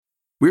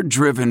We're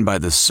driven by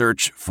the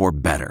search for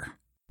better.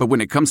 But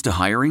when it comes to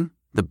hiring,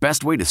 the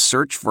best way to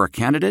search for a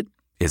candidate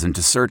isn't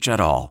to search at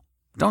all.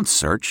 Don't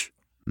search.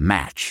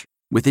 Match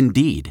with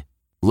Indeed.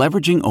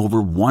 Leveraging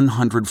over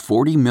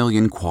 140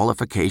 million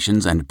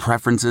qualifications and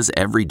preferences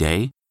every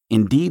day,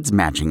 Indeed's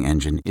matching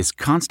engine is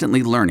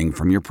constantly learning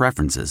from your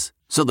preferences.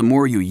 So the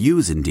more you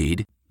use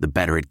Indeed, the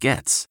better it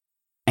gets.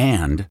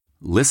 And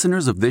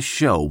listeners of this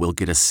show will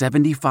get a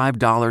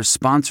 $75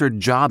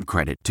 sponsored job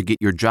credit to get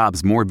your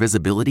jobs more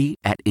visibility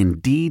at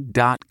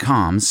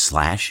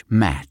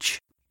Indeed.com/match.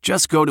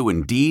 Just go to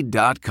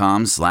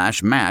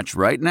Indeed.com/match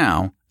right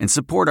now and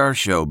support our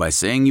show by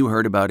saying you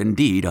heard about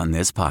Indeed on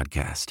this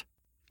podcast.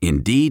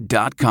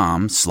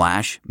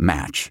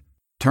 Indeed.com/match.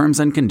 Terms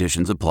and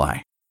conditions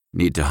apply.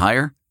 Need to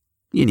hire?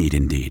 You need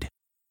Indeed.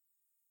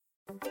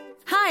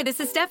 Hi, this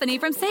is Stephanie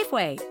from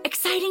Safeway.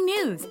 Exciting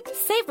news!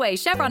 Safeway,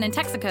 Chevron, and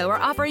Texaco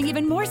are offering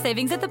even more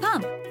savings at the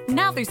pump.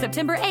 Now through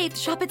September 8th,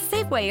 shop at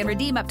Safeway and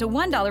redeem up to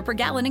 $1 per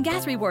gallon in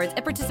gas rewards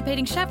at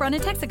participating Chevron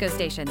and Texaco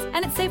stations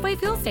and at Safeway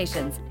fuel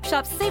stations.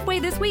 Shop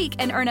Safeway this week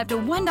and earn up to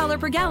 $1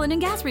 per gallon in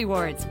gas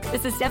rewards.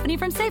 This is Stephanie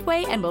from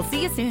Safeway, and we'll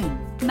see you soon.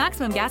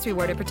 Maximum gas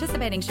reward at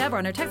participating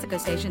Chevron or Texaco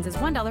stations is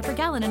 $1 per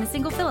gallon in a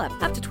single fill-up,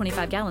 up to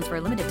 25 gallons for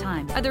a limited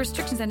time. Other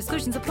restrictions and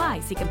exclusions apply.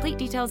 See complete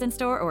details in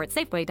store or at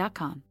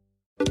Safeway.com.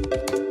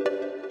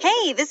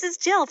 Hey, this is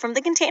Jill from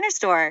the Container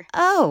Store.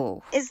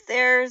 Oh. Is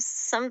there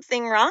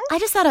something wrong? I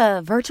just thought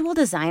a virtual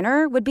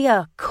designer would be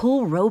a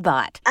cool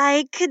robot.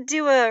 I could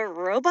do a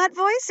robot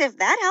voice if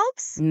that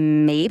helps.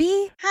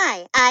 Maybe?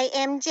 Hi, I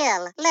am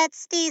Jill.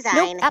 Let's design.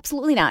 Nope,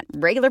 absolutely not.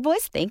 Regular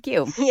voice, thank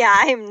you. Yeah,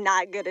 I'm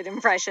not good at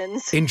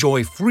impressions.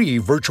 Enjoy free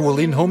virtual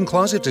in-home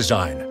closet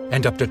design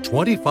and up to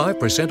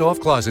 25% off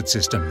closet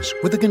systems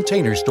with the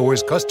Container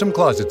Store's custom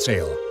closet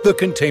sale. The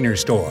Container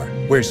Store,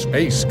 where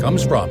space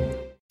comes from.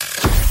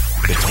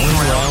 Between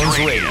Rounds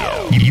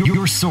Radio,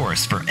 your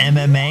source for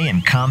MMA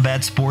and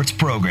combat sports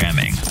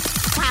programming.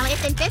 Wow,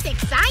 isn't this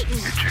exciting?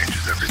 It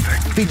changes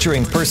everything.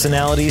 Featuring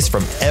personalities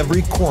from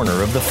every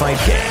corner of the fight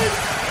game.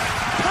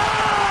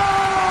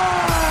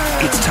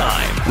 It's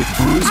time with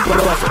Bruce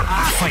Buffer,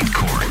 Fight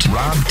Court,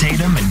 Rob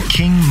Tatum, and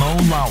King Mo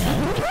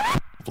Lawal.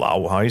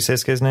 How do you say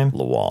this guy's name?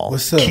 Lawal.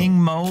 What's up? King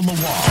Mo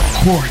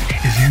Lawal. Court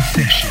is in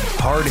session.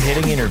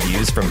 Hard-hitting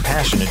interviews from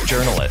passionate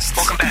journalists.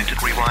 Welcome back to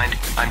Rewind.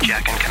 I'm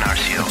Jack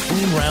Encarnacio.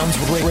 Between Rounds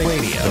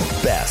Radio, the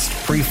best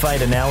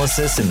pre-fight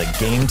analysis in the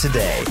game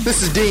today.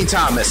 This is Dean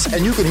Thomas,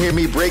 and you can hear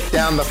me break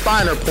down the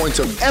finer points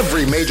of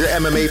every major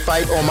MMA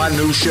fight on my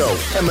new show,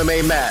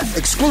 MMA Mad,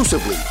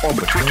 exclusively on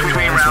Between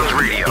Rounds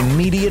Radio.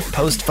 Immediate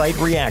post-fight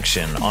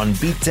reaction on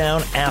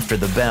Beatdown after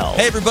the bell.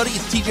 Hey everybody,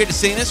 it's TJ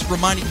DeSantis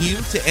reminding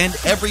you to end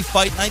every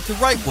fight night the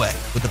right way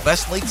with the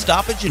best late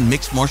stoppage in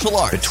mixed martial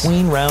arts.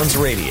 Between Rounds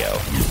Radio,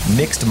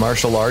 mixed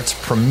martial arts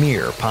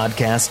premier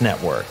podcast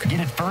network.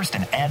 Get it first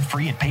and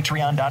ad-free at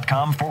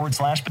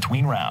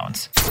patreon.com/between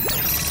rounds.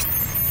 It's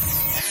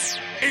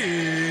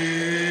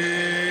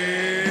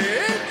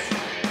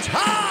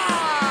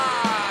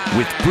time!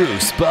 With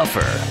Bruce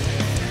Buffer.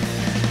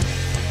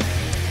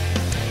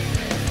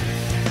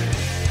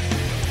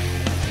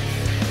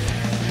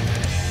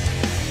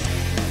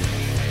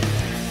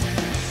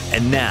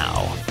 And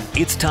now,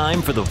 it's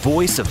time for the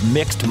voice of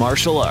mixed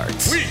martial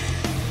arts. We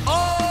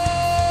are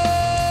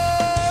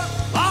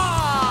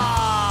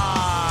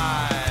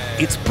live!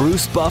 It's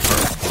Bruce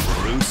Buffer.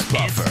 Bruce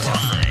Buffer.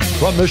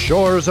 From the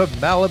shores of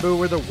Malibu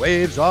where the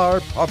waves are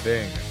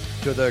pumping,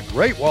 to the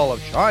Great Wall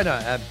of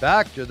China and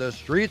back to the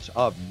streets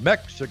of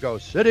Mexico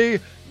City,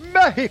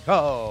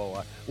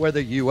 Mexico, where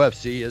the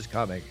UFC is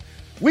coming.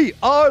 We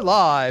are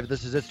live.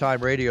 This is It's Time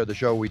Radio, the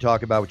show where we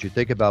talk about what you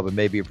think about but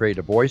may be afraid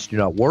to voice. Do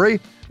not worry.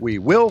 We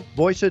will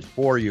voice it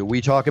for you. We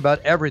talk about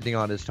everything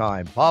on It's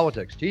Time.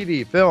 Politics,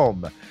 TV,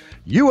 film,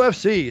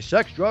 UFC,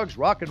 sex, drugs,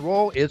 rock and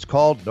roll. It's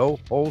called No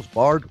Holds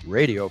Barred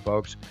Radio,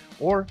 folks,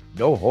 or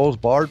No Holds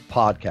Barred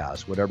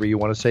Podcast, whatever you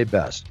want to say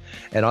best.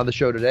 And on the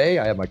show today,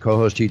 I have my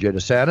co-host, TJ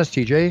DeSantis.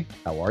 TJ,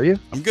 how are you?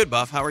 I'm good,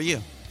 Buff. How are you?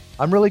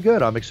 I'm really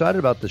good. I'm excited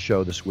about the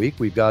show this week.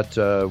 We've got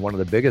one of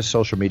the biggest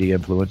social media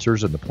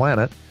influencers on the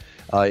planet,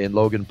 in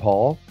Logan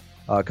Paul,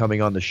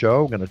 coming on the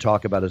show. We're going to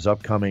talk about his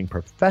upcoming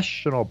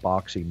professional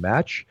boxing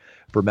match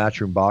for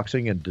Matchroom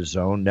Boxing and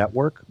DAZN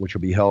Network, which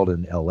will be held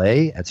in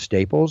L.A. at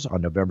Staples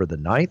on November the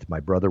 9th. My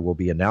brother will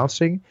be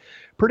announcing.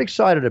 Pretty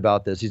excited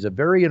about this. He's a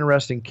very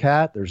interesting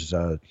cat. There's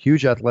a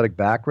huge athletic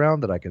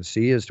background that I can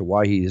see as to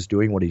why he is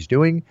doing what he's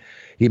doing.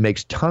 He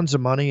makes tons of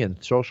money in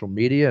social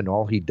media, and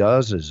all he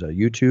does is a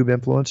YouTube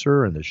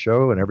influencer and the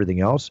show and everything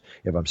else,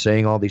 if I'm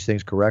saying all these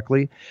things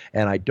correctly.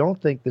 And I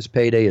don't think this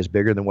payday is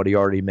bigger than what he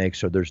already makes.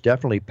 So there's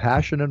definitely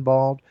passion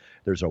involved.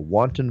 There's a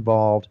want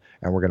involved,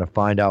 and we're going to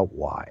find out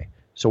why.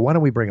 So why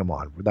don't we bring him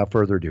on? Without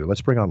further ado,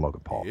 let's bring on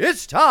Logan Paul.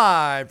 It's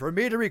time for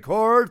me to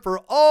record for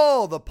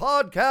all the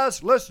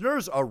podcast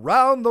listeners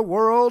around the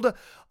world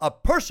a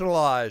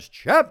personalized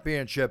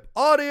championship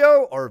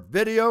audio or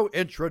video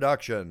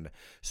introduction.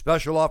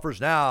 Special offers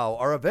now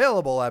are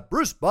available at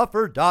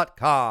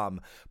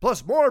brucebuffer.com.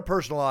 Plus more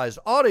personalized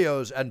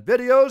audios and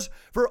videos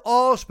for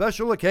all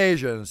special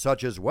occasions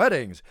such as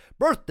weddings,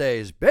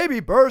 birthdays, baby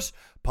births,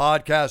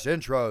 podcast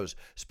intros,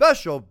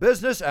 special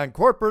business and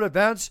corporate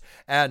events,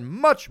 and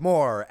much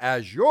more,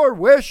 as your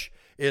wish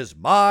is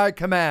my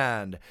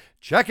command.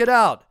 Check it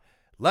out.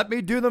 Let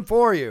me do them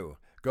for you.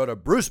 Go to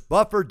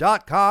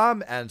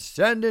brucebuffer.com and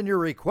send in your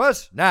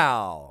requests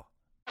now.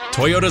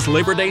 Toyota's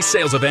Labor Day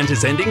sales event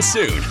is ending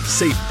soon.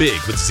 Save big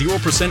with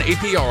 0%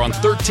 APR on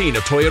 13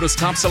 of Toyota's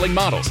top-selling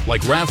models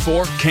like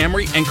RAV4,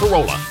 Camry, and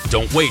Corolla.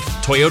 Don't wait.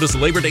 Toyota's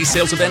Labor Day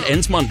sales event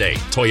ends Monday.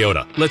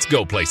 Toyota, let's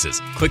go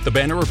places. Click the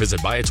banner or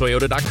visit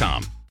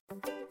buyatoyota.com.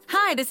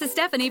 Hi, this is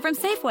Stephanie from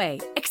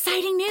Safeway.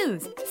 Exciting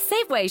news!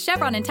 Safeway,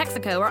 Chevron, and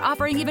Texaco are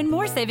offering even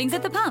more savings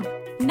at the pump.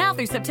 Now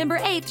through September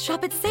 8th,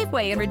 shop at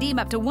Safeway and redeem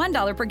up to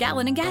 $1 per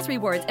gallon in gas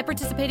rewards at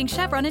participating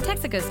Chevron and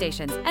Texaco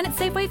stations and at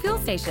Safeway fuel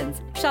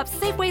stations. Shop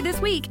Safeway this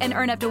week and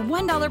earn up to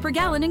 $1 per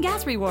gallon in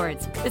gas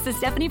rewards. This is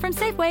Stephanie from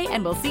Safeway,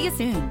 and we'll see you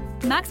soon.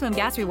 Maximum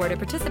gas reward at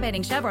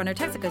participating Chevron or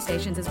Texaco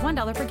stations is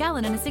 $1 per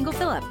gallon in a single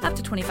fill-up, up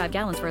to 25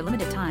 gallons for a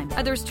limited time.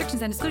 Other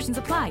restrictions and exclusions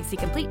apply. See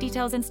complete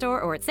details in store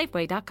or at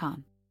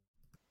Safeway.com.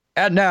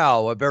 And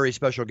now, a very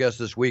special guest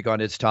this week on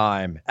It's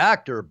Time.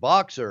 Actor,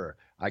 boxer.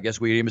 I guess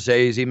we'd even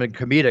say he's even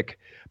comedic,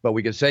 but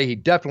we can say he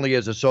definitely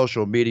is a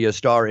social media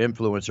star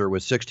influencer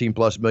with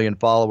 16+ million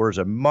followers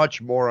and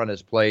much more on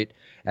his plate,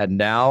 and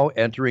now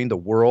entering the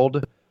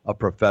world of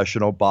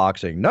professional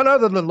boxing. None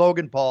other than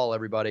Logan Paul,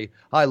 everybody.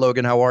 Hi,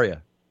 Logan. How are you?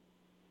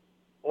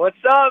 What's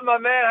up, my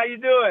man? How you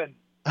doing?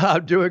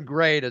 I'm doing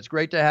great. It's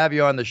great to have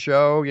you on the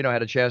show. You know, I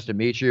had a chance to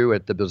meet you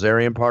at the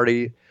Bilzerian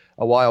party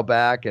a while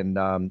back, and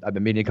I've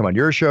been meaning to come on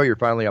your show. You're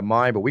finally on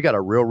mine, but we got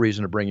a real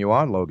reason to bring you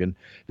on, Logan.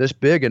 This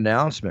big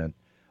announcement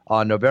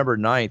on November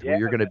 9th, where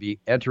you're going to be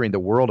entering the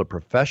world of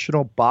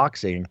professional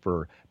boxing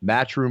for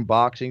Matchroom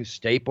Boxing,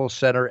 Staples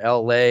Center,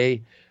 LA.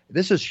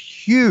 This is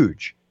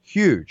huge,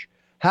 huge.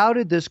 How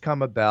did this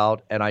come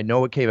about? And I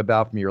know it came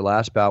about from your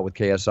last bout with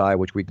KSI,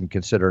 which we can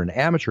consider an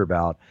amateur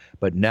bout,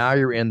 but now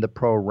you're in the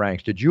pro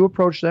ranks. Did you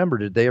approach them, or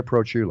did they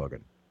approach you,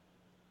 Logan?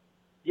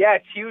 Yeah,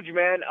 it's huge,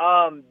 man.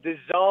 The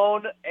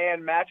Zone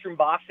and Matchroom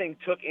Boxing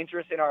took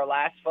interest in our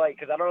last fight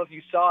because I don't know if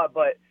you saw it,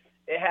 but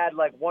it had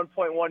like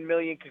 1.1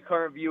 million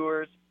concurrent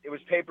viewers. It was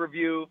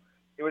pay-per-view.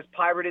 It was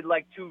pirated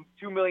like 2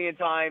 million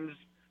times.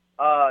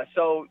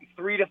 So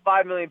 3 to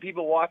 5 million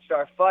people watched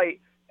our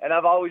fight, and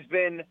I've always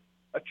been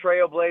a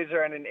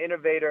trailblazer and an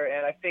innovator,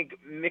 and I think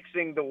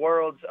mixing the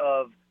worlds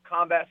of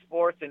combat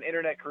sports and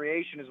internet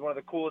creation is one of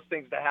the coolest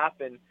things to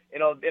happen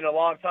in a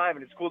long time,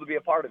 and it's cool to be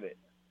a part of it.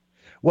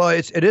 Well,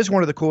 it is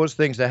one of the coolest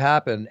things to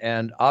happen,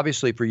 and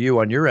obviously for you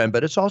on your end,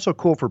 but it's also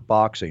cool for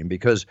boxing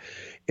because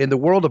in the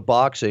world of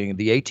boxing,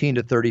 the 18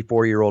 to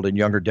 34-year-old and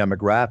younger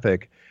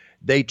demographic,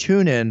 they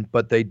tune in,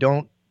 but they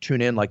don't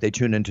tune in like they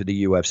tune into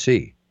the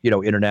UFC,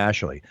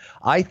 internationally.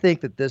 I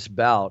think that this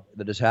bout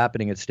that is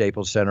happening at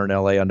Staples Center in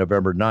LA on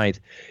November 9th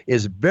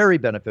is very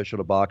beneficial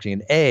to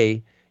boxing.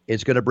 And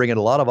it's going to bring in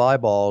a lot of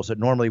eyeballs that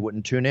normally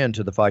wouldn't tune in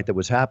to the fight that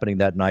was happening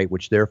that night,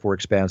 which therefore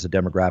expands the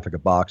demographic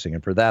of boxing.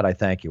 And for that, I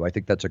thank you. I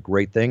think that's a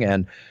great thing.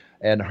 And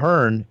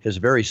Hearn is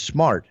very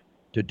smart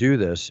to do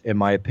this, in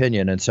my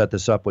opinion, and set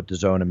this up with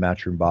DAZN and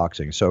Matchroom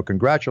Boxing. So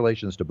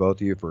congratulations to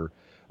both of you for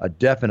a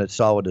definite,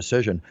 solid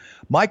decision.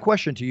 My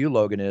question to you,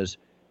 Logan, is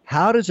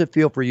how does it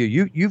feel for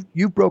you?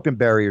 You've broken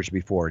barriers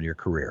before in your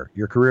career.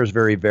 Your career is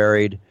very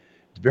varied,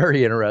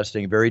 very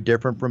interesting, very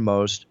different from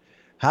most.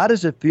 How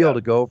does it feel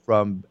to go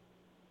from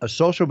a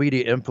social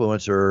media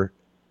influencer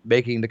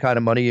making the kind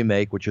of money you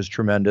make, which is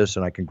tremendous,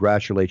 and I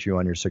congratulate you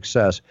on your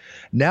success,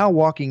 now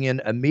walking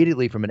in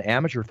immediately from an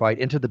amateur fight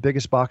into the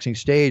biggest boxing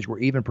stage where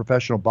even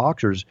professional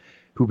boxers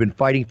who've been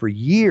fighting for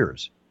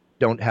years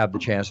don't have the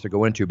chance to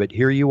go into, but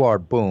here you are,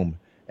 boom,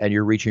 and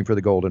you're reaching for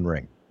the golden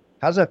ring.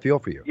 How's that feel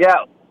for you?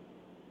 Yeah.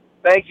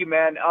 Thank you,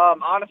 man.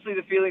 Honestly,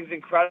 the feeling's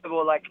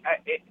incredible. Like,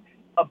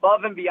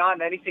 above and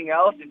beyond anything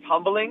else, it's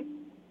humbling.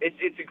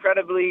 It's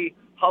incredibly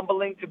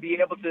humbling to be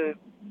able to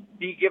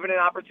be given an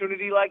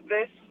opportunity like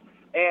this,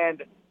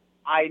 and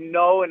I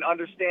know and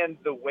understand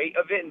the weight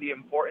of it and the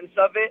importance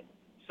of it.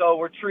 So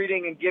we're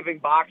treating and giving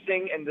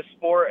boxing and the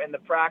sport and the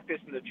practice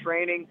and the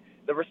training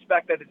the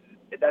respect that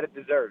it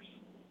deserves.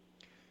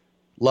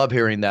 Love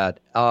hearing that.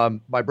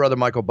 My brother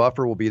Michael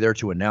Buffer will be there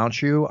to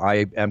announce you.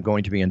 I am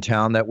going to be in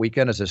town that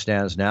weekend as it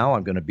stands now.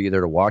 I'm going to be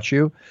there to watch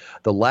you.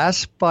 The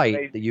last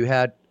fight that you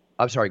had,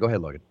 I'm sorry, go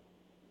ahead, Logan.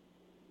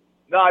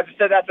 No, I just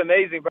said that's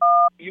amazing, bro.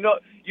 You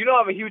know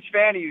I'm a huge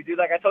fan of you, dude.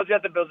 Like I told you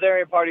at the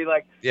Bilzerian party,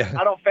 like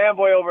I don't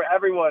fanboy over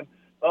everyone.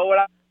 But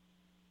it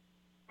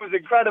was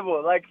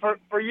incredible. Like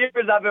for years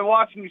I've been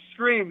watching you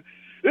scream,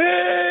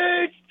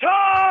 "It's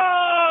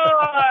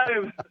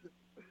time!"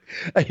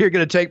 You're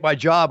going to take my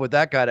job with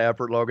that kind of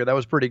effort, Logan. That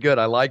was pretty good.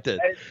 I liked it.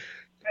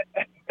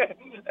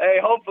 Hey,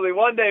 hopefully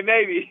one day,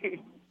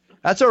 maybe.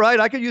 That's all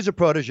right. I could use a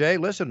protege.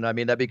 Listen, I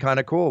mean, that'd be kind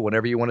of cool.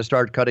 Whenever you want to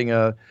start cutting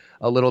a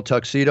little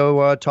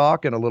tuxedo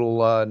talk and a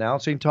little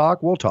announcing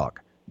talk, we'll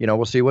talk.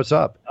 We'll see what's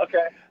up.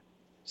 Okay.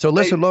 So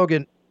listen,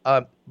 Logan,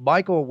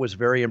 Michael was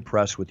very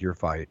impressed with your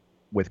fight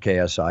with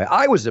KSI.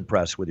 I was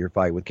impressed with your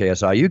fight with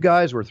KSI. You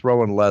guys were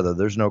throwing leather.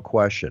 There's no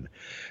question.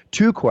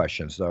 2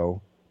 questions,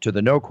 though, to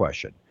the no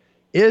question.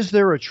 Is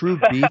there a true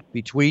beef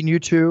between you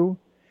two?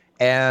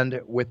 And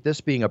with this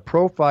being a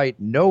pro fight,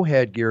 no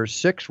headgear,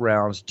 6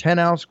 rounds,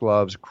 10-ounce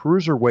gloves,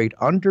 cruiserweight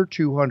under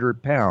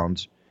 200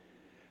 pounds,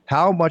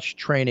 how much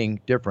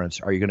training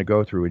difference are you going to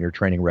go through in your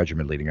training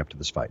regimen leading up to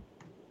this fight?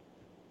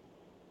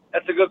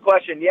 That's a good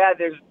question. Yeah,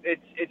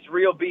 it's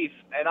real beef,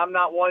 and I'm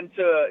not one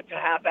to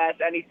half-ass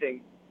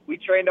anything. We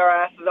trained our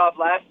asses off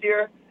last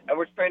year, and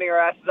we're training our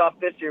asses off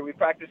this year. We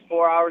practice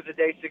 4 hours a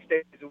day, 6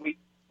 days a week.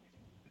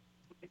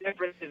 The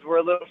difference is we're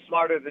a little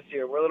smarter this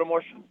year. We're a little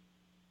more...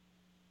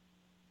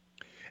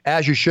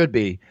 As you should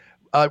be.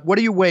 What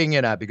are you weighing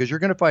in at? Because you're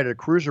going to fight at a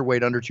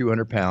cruiserweight under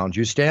 200 pounds.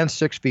 You stand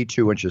 6 feet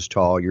 2 inches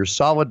tall. You're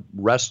solid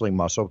wrestling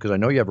muscle, because I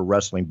know you have a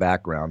wrestling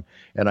background,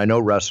 and I know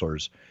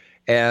wrestlers.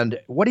 And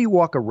what do you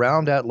walk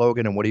around at,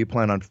 Logan, and what do you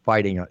plan on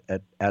fighting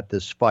at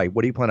this fight?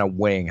 What do you plan on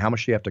weighing? How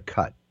much do you have to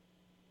cut?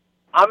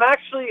 I'm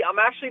actually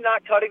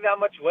not cutting that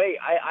much weight.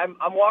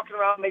 I'm walking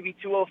around maybe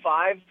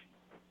 205.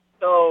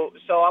 So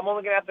I'm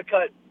only gonna have to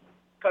cut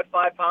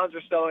 5 pounds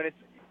or so, and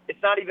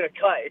it's not even a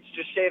cut. It's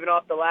just shaving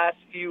off the last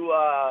few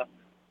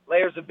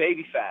layers of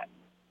baby fat.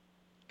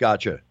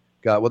 Gotcha.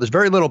 Well, there's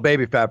very little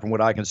baby fat from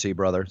what I can see,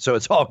 brother. So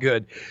it's all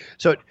good.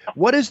 So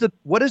what is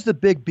the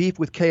big beef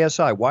with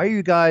KSI? Why are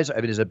you guys?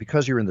 I mean, is it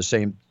because you're in the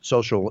same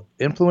social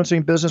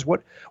influencing business?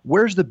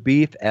 Where's the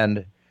beef,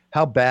 and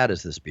how bad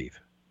is this beef?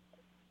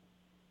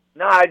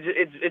 Nah,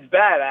 it's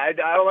bad. I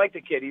don't like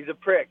the kid. He's a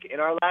prick. In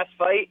our last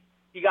fight,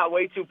 he got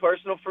way too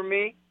personal for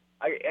me,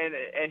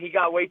 and he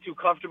got way too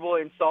comfortable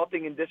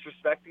insulting and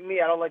disrespecting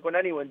me. I don't like when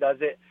anyone does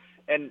it.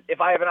 And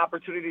if I have an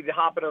opportunity to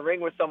hop in a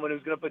ring with someone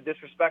who's going to put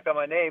disrespect on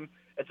my name,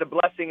 it's a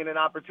blessing and an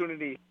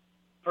opportunity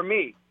for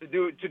me to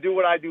do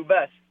what I do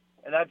best,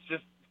 and that's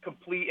just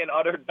complete and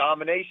utter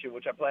domination,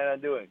 which I plan on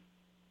doing.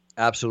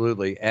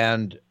 Absolutely.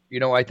 And,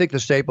 I think the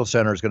Staples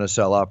Center is going to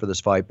sell out for this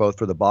fight, both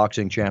for the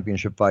boxing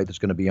championship fight that's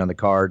going to be on the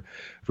card,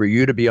 for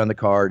you to be on the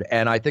card.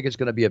 And I think it's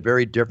going to be a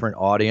very different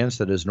audience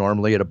that is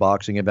normally at a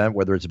boxing event,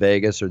 whether it's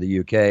Vegas or the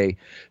UK,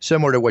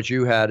 similar to what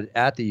you had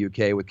at the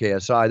UK with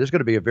KSI. There's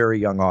going to be a very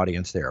young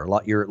audience there. A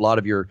lot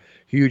of your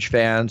huge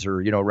fans are,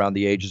 around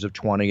the ages of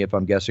 20, if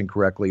I'm guessing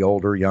correctly,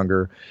 older,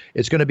 younger.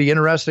 It's going to be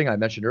interesting. I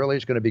mentioned earlier,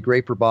 it's going to be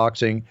great for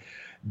boxing.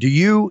 Do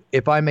you,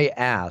 if I may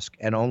ask,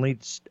 and only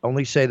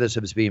say this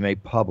if it's being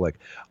made public,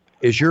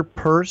 is your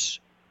purse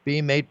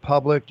being made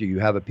public? Do you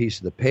have a piece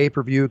of the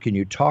pay-per-view? Can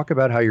you talk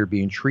about how you're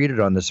being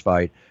treated on this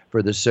fight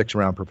for this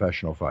 6-round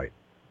professional fight?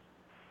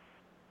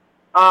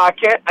 I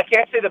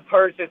can't say the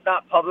purse. It's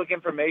not public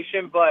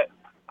information, but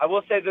I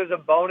will say there's a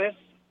bonus.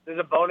 There's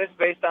a bonus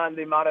based on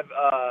the amount of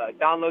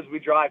downloads we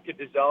drive to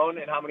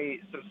DAZN and how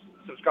many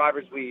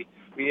subscribers we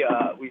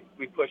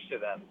push to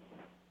them.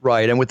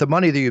 Right, and with the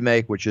money that you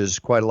make, which is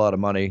quite a lot of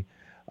money,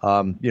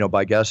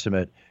 by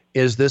guesstimate,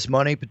 is this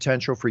money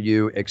potential for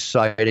you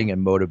exciting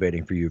and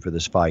motivating for you for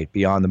this fight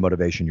beyond the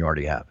motivation you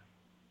already have?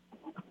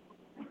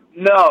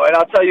 No, and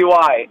I'll tell you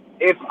why.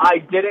 If I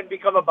didn't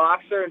become a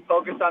boxer and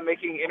focus on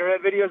making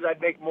internet videos, I'd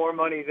make more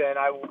money than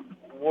I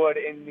would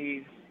in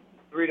these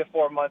 3 to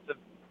 4 months of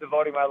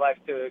devoting my life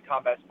to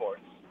combat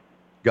sports.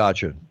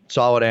 Gotcha.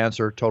 Solid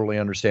answer. Totally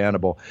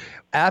understandable.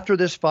 After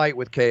this fight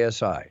with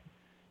KSI,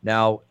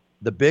 now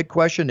the big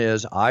question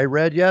is, I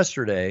read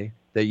yesterday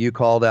that you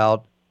called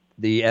out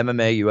the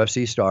MMA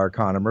UFC star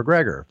Conor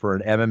McGregor for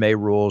an MMA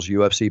rules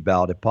UFC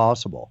bout if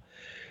possible.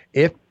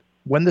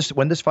 When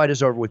this fight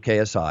is over with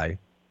KSI,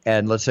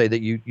 and let's say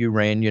that you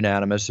reign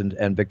unanimous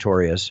and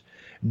victorious,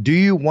 do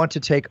you want to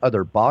take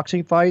other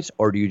boxing fights,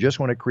 or do you just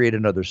want to create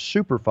another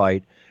super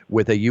fight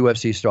with a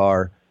UFC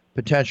star,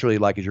 potentially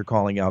like as you're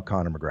calling out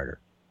Conor McGregor?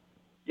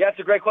 Yeah, it's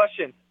a great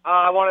question.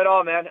 I want it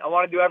all, man. I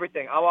want to do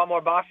everything. I want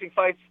more boxing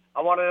fights.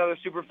 I want another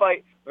super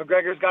fight.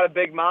 McGregor's got a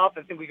big mouth.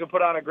 I think we can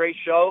put on a great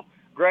show.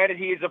 Granted,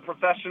 he is a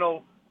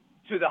professional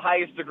to the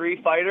highest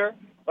degree fighter,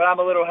 but I'm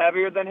a little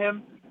heavier than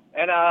him.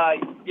 And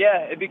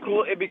yeah, it'd be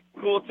cool. It'd be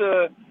cool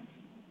to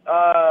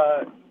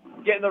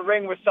get in the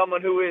ring with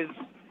someone who is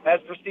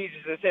as prestigious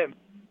as him.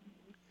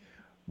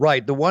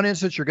 Right. The one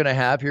instance you're going to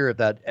have here, if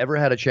that ever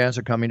had a chance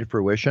of coming to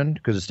fruition,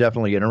 because it's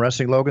definitely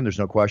interesting, Logan, there's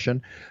no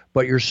question,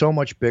 but you're so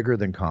much bigger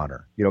than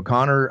Conor.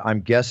 Conor, I'm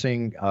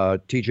guessing,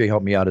 TJ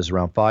helped me out, is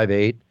around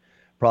 5'8",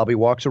 probably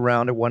walks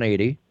around at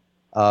 180,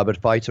 but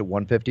fights at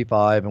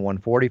 155 and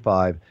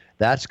 145.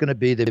 That's going to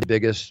be the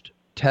biggest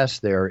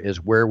test there,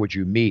 is where would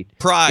you meet?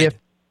 Pride.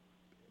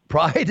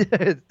 Pride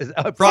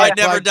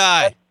never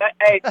die.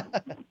 Hey,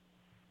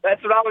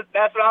 that's what I was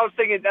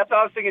thinking. That's what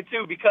I was thinking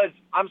too, because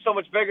I'm so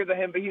much bigger than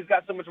him, but he's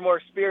got so much more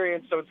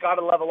experience, so it's got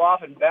to level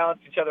off and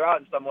balance each other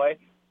out in some way.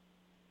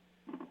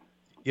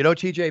 You know,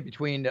 TJ,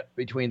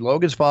 between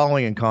Logan's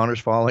following and Conor's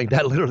following,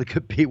 that literally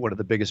could be one of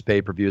the biggest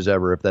pay-per-views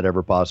ever, if that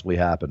ever possibly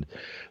happened.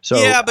 So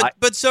yeah,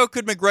 but so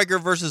could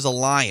McGregor versus a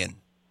lion.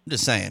 I'm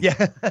just saying.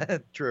 Yeah,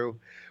 true.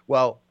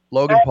 Well,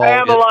 Logan Paul. I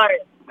am a lion.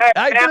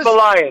 I am a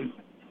lion.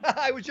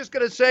 I was just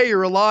going to say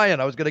you're a lion.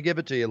 I was going to give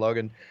it to you,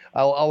 Logan.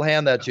 I'll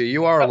hand that to you.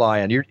 You are a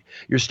lion.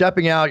 You're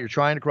stepping out. You're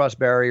trying to cross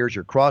barriers.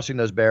 You're crossing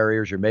those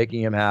barriers. You're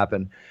making them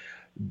happen.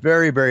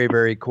 Very, very,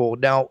 very cool.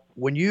 Now,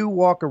 when you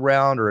walk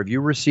around, or have you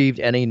received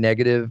any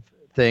negative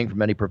thing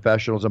from any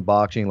professionals in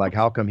boxing, like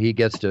how come he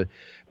gets to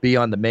be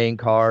on the main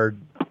card,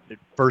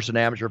 first an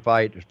amateur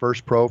fight,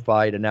 first pro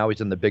fight, and now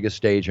he's in the biggest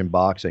stage in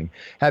boxing?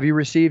 Have you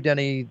received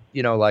any,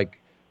 like,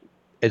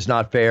 it's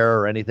not fair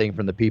or anything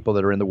from the people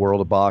that are in the world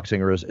of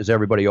boxing, or is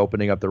everybody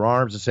opening up their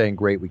arms and saying,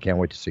 great, we can't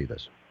wait to see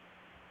this?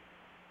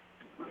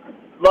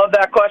 Love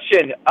that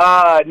question.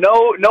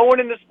 No one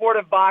in the sport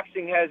of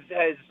boxing has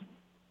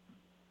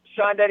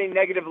shined any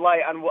negative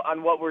light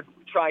on what we're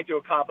trying to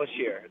accomplish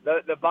here.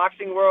 The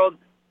boxing world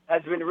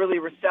has been really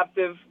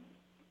receptive,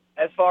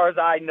 as far as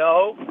I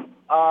know.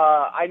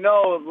 I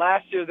know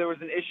last year there was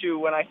an issue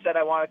when I said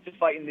I wanted to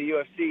fight in the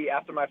UFC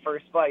after my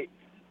first fight.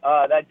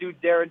 That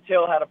dude Darren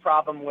Till had a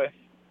problem with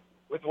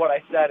what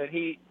I said, and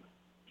he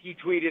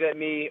tweeted at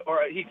me, or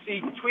he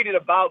tweeted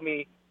about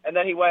me, and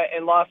then he went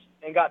and lost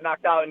and got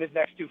knocked out in his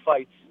next two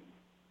fights.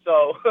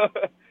 So.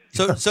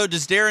 So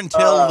does Darren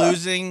Till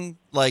losing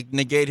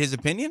negate his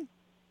opinion?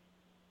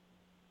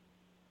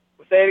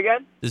 Say it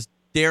again? Does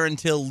Darren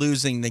Till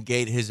losing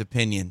negate his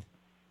opinion?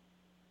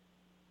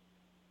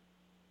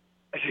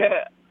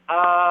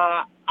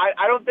 I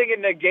don't think it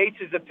negates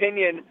his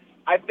opinion.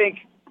 I think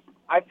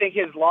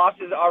his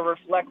losses are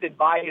reflected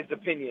by his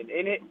opinion.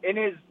 It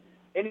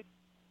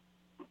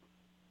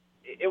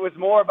was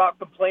more about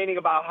complaining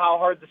about how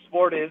hard the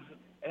sport is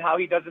and how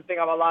he doesn't think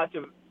I'm allowed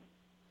to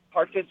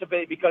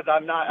participate because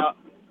I'm not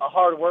a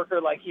hard worker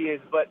like he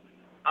is. But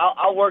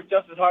I'll work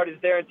just as hard as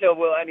Darren Till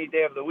will any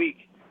day of the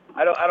week.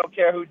 I don't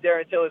care who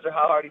Darren Till is or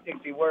how hard he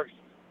thinks he works.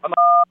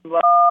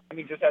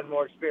 He just has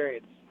more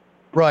experience.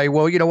 Right.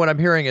 Well, what I'm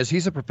hearing is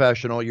he's a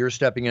professional. You're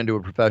stepping into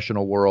a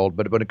professional world.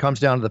 But when it comes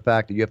down to the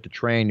fact that you have to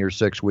train your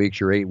 6 weeks,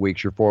 your 8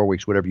 weeks, your 4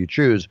 weeks, whatever you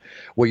choose,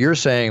 what you're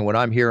saying, what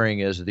I'm hearing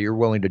is that you're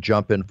willing to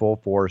jump in full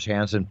force,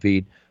 hands and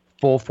feet,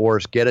 full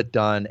force, get it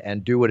done,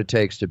 and do what it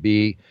takes to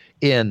be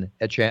in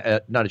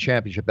not a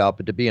championship bout,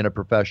 but to be in a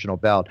professional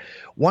bout.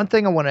 One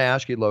thing I want to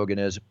ask you, Logan,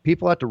 is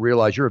people have to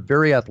realize you're a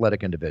very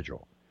athletic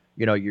individual.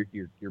 You're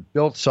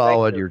built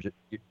solid.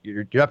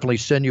 You're definitely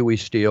sinewy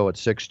steel at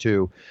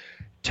 6'2".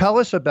 Tell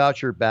us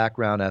about your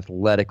background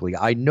athletically.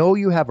 I know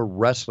you have a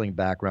wrestling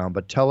background,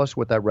 but tell us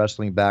what that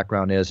wrestling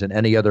background is and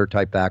any other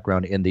type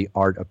background in the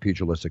art of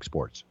pugilistic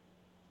sports.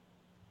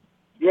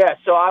 Yeah,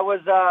 so I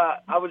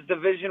was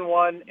Division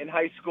I in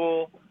high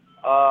school,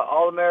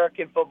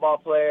 All-American football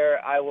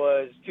player. I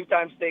was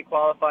two-time state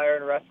qualifier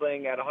in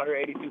wrestling at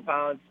 182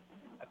 pounds.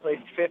 I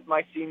placed fifth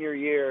my senior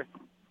year,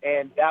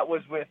 and that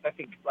was with, I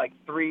think,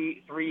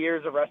 three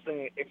years of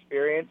wrestling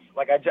experience.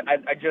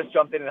 I just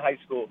jumped in high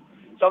school.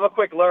 So I'm a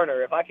quick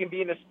learner. If I can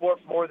be in the sport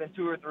for more than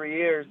 2 or 3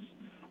 years,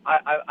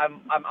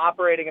 I'm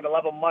operating at a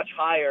level much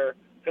higher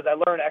because I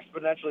learn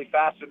exponentially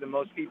faster than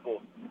most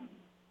people.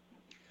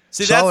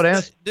 See,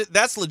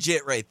 that's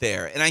legit right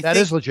there, and I think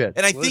is legit.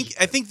 And I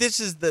think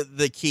this is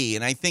the key,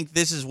 and I think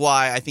this is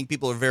why I think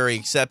people are very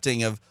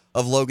accepting of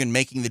Logan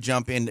making the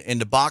jump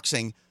into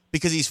boxing,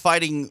 because he's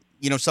fighting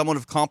someone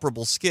of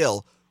comparable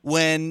skill.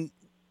 When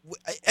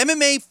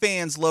MMA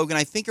fans, Logan,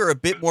 I think are a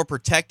bit more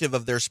protective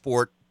of their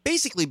sport,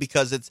 basically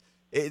because it's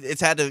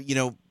had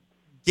to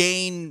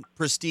gain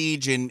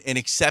prestige and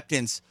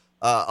acceptance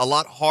a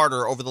lot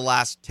harder over the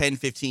last 10,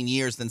 15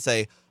 years than,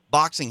 say,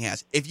 boxing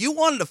has. If you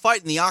wanted to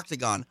fight in the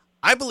octagon,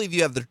 I believe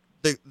you have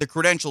the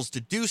credentials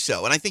to do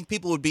so. And I think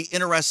people would be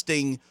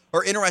interested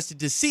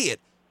to see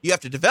it. You have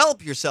to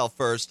develop yourself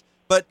first.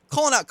 But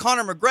calling out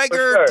Conor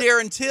McGregor,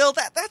 Darren Till,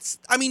 that's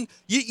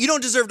you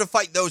don't deserve to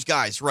fight those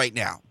guys right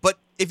now. But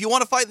if you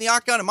want to fight in the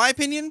octagon, in my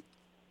opinion,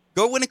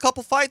 go win a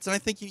couple fights, and I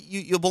think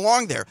you'll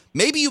belong there.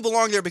 Maybe you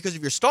belong there because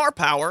of your star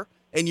power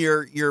and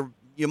your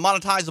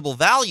monetizable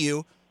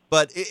value,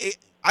 but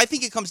I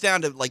think it comes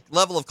down to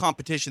level of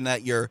competition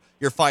that you're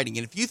fighting.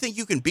 And if you think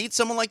you can beat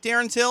someone like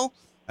Darren Till,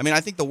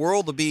 I think the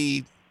world will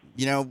be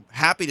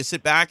happy to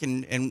sit back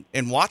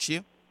and watch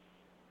you.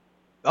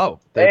 Oh,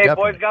 hey,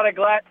 boys got a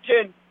glass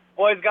chin.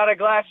 Boys got a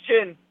glass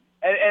chin,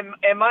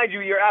 and mind you,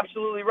 you're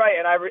absolutely right.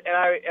 And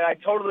I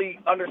totally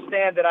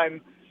understand that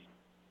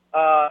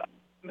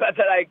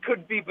that I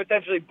could be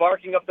potentially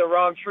barking up the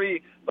wrong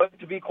tree, but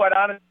to be quite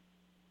honest,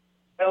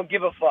 I don't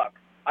give a fuck.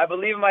 I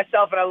believe in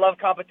myself, and I love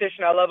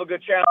competition. I love a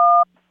good challenge.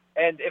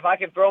 And if I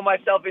can throw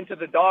myself into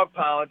the dog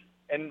pound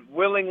and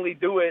willingly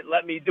do it,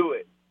 let me do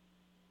it.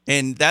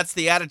 And that's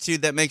the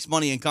attitude that makes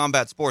money in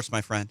combat sports,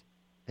 my friend.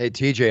 Hey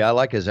TJ, I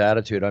like his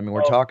attitude. I mean,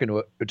 we're talking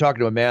to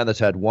a man that's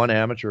had one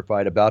amateur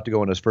fight, about to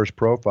go in his first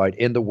pro fight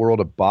in the world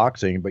of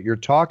boxing. But you're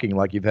talking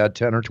like you've had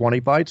 10 or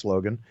 20 fights,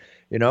 Logan.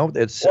 You know,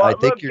 it's. Well, I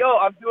think look,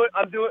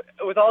 I'm doing.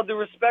 With all due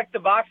respect to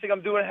boxing,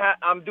 I'm doing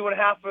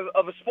half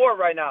of a sport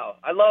right now.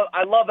 I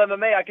love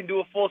MMA. I can do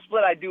a full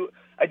split. I do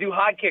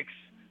high kicks.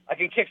 I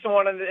can kick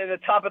someone in the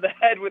top of the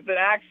head with an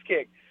axe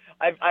kick.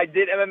 I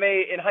did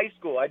MMA in high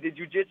school. I did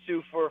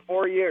jiu-jitsu for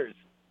 4 years.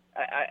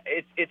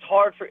 It's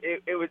hard for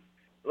it was.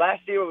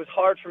 Last year, it was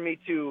hard for me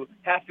to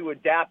have to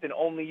adapt and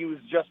only use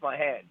just my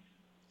hands.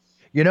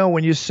 You know,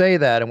 when you say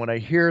that and when I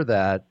hear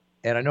that,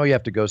 and I know you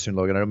have to go soon,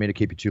 Logan, I don't mean to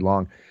keep you too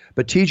long,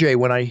 but TJ,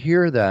 when I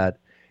hear that,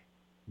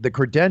 the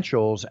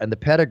credentials and the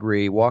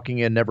pedigree walking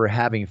in never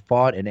having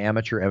fought in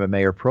amateur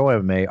MMA or pro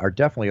MMA are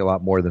definitely a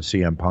lot more than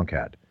CM Punk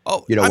had.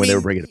 Oh, you know, when they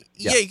were bringing it.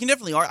 Yeah, you can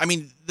definitely argue. I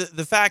mean,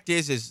 the fact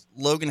is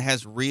Logan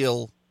has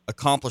real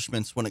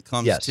accomplishments when it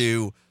comes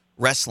to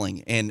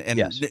wrestling, and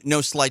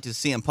no slight to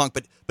CM Punk,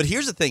 but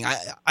here's the thing.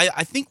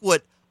 I think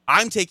what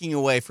I'm taking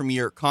away from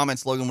your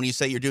comments, Logan, when you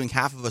say you're doing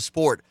half of a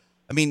sport,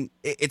 I mean,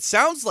 it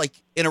sounds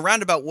like in a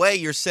roundabout way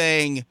you're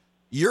saying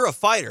you're a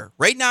fighter.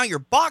 Right now you're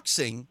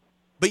boxing,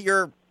 but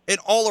you're an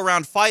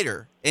all-around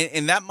fighter,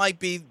 and that might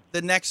be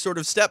the next sort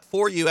of step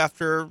for you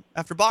after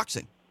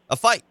boxing, a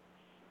fight.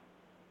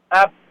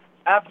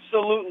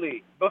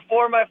 Absolutely.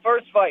 Before my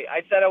first fight,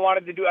 I said I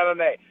wanted to do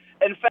MMA.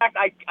 In fact,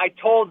 I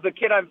told the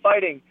kid I'm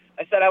fighting,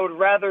 I said I would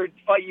rather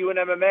fight you in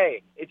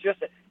MMA.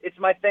 It's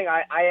my thing.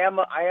 I am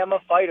a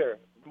fighter,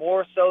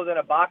 more so than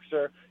a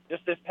boxer.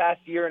 Just this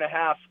past year and a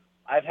half,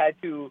 I've had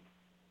to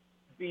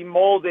be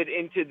molded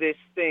into this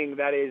thing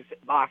that is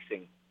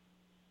boxing.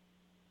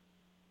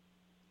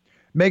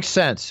 Makes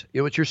sense.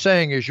 What you're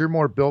saying is you're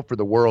more built for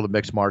the world of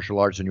mixed martial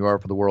arts than you are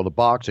for the world of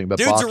boxing. But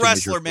dude's boxing a wrestler,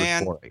 is your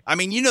man. story. I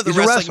mean, you know the He's a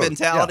wrestling wrestler.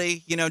 mentality. Yeah.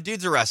 You know,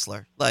 dude's a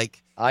wrestler.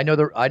 Like I know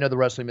the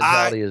wrestling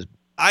mentality is.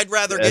 I'd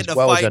rather as get in a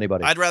well fight. as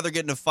anybody. I'd rather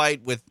get in a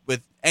fight with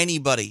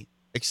anybody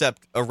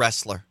except a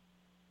wrestler.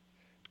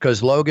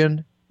 Because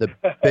Logan, the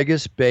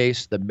biggest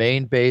base, the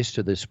main base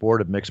to the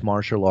sport of mixed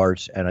martial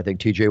arts, and I think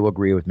TJ will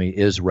agree with me,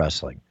 is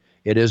wrestling.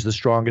 It is the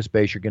strongest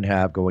base you can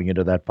have going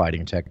into that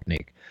fighting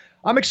technique.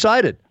 I'm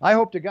excited. I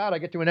hope to God I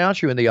get to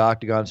announce you in the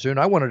octagon soon.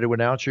 I wanted to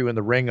announce you in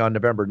the ring on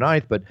November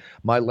 9th, but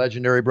my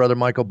legendary brother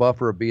Michael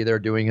Buffer will be there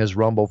doing his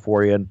rumble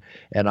for you,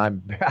 and I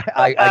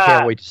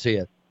can't wait to see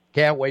it.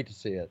 Can't wait to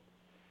see it.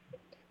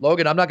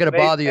 Logan, I'm not going to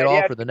bother you at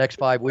all for the next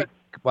 5 weeks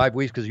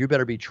because you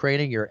better be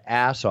training your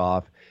ass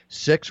off.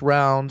 6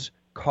 rounds,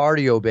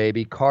 cardio,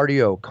 baby,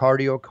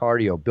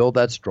 cardio. Build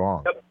that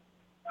strong.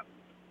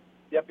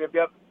 Yep.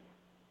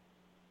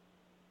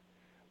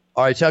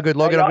 All right, sound good,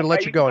 Logan. I'm going to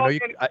let you go.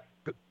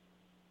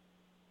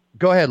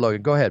 Go ahead,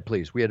 Logan. Go ahead,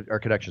 please. We had our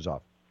connections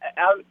off.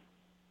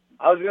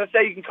 I was going to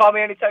say you can call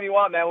me anytime you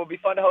want, man. It will be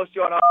fun to host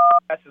you on our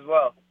podcast as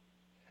well.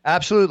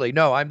 Absolutely.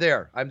 No, I'm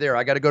there.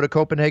 I got to go to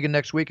Copenhagen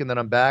next week, and then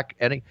I'm back.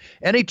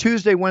 Any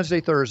Tuesday,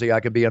 Wednesday, Thursday, I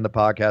can be on the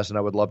podcast, and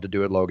I would love to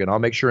do it, Logan. I'll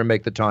make sure and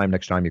make the time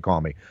next time you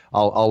call me.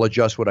 I'll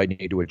adjust what I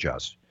need to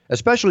adjust,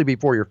 especially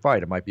before your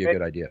fight. It might be a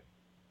good idea.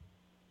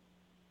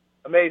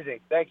 Amazing.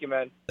 Thank you,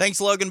 man.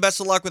 Thanks, Logan. Best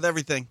of luck with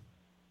everything.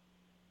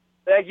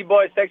 Thank you,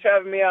 boys. Thanks for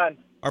having me on.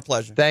 Our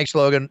pleasure. Thanks,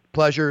 Logan.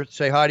 Pleasure.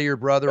 Say hi to your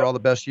brother. All the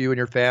best to you and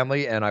your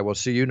family, and I will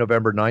see you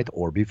November 9th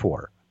or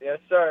before. Yes,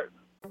 sir.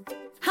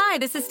 Hi,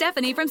 this is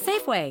Stephanie from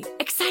Safeway.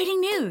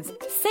 Exciting news!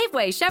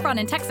 Safeway, Chevron,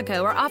 and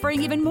Texaco are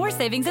offering even more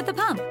savings at the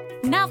pump.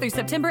 Now through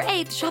September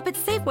 8th, shop at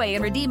Safeway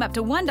and redeem up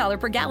to $1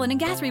 per gallon in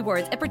gas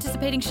rewards at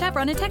participating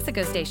Chevron and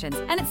Texaco stations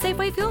and at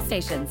Safeway fuel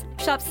stations.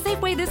 Shop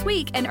Safeway this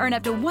week and earn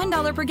up to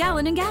 $1 per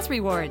gallon in gas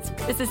rewards.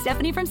 This is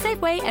Stephanie from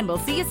Safeway, and we'll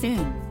see you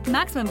soon.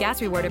 Maximum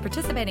gas reward at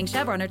participating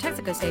Chevron or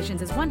Texaco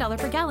stations is $1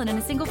 per gallon in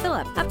a single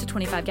fill-up, up to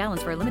 25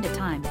 gallons for a limited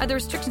time. Other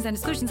restrictions and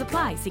exclusions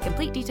apply. See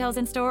complete details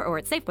in store or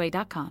at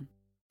Safeway.com.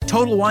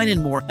 Total Wine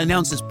 & More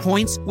announces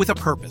points with a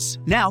purpose.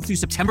 Now through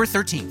September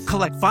 13th,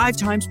 collect 5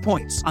 times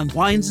points on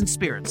wines and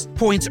spirits.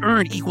 Points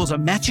earned equals a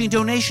matching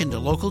donation to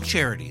local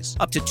charities.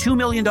 Up to $2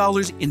 million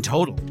in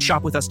total.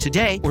 Shop with us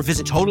today or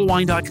visit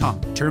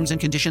TotalWine.com. Terms and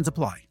conditions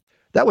apply.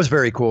 That was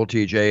very cool,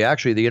 TJ.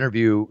 Actually, the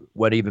interview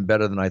went even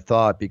better than I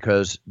thought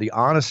because the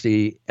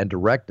honesty and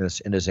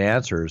directness in his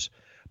answers.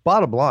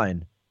 Bottom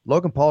line,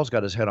 Logan Paul's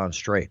got his head on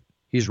straight.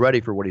 He's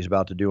ready for what he's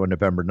about to do on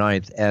November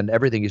 9th. And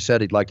everything he said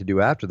he'd like to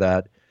do after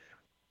that,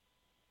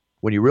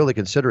 when you really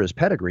consider his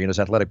pedigree and his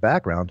athletic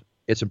background,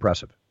 it's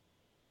impressive.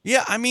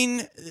 Yeah, I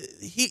mean,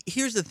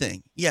 here's the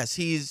thing. Yes,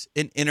 he's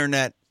an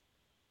internet,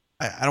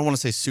 I don't want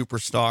to say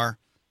superstar.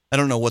 I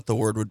don't know what the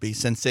word would be,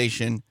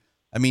 sensation.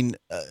 I mean,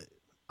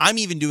 I'm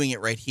even doing it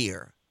right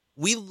here.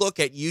 We look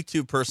at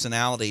YouTube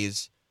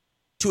personalities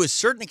to a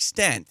certain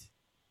extent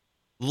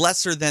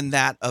lesser than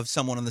that of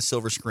someone on the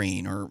silver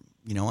screen or,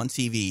 on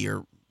TV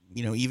or,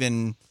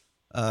 even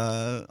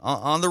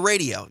on the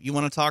radio. You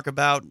want to talk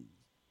about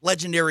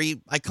legendary,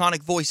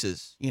 iconic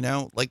voices,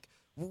 like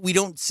we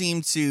don't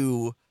seem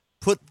to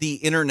put the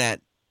internet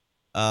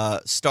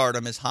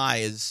stardom as high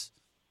as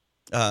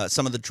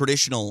some of the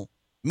traditional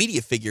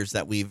media figures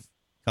that we've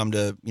come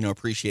to,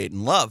 appreciate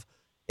and love.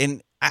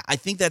 And I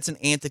think that's an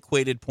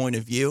antiquated point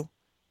of view,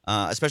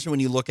 especially when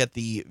you look at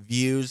the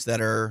views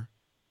that are.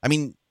 I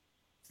mean,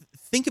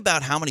 think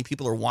about how many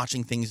people are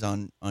watching things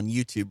on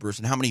YouTube, Bruce,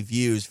 and how many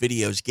views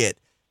videos get.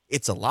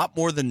 It's a lot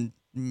more than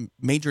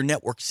major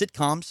network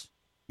sitcoms.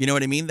 You know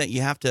what I mean? That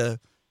you have to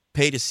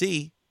pay to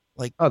see.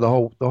 Like, the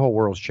whole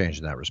world's changed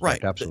in that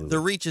respect. Right. Absolutely. The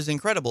reach is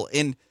incredible.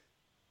 And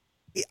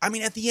I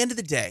mean, at the end of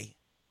the day,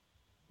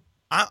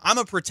 I'm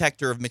a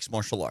protector of mixed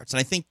martial arts. And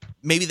I think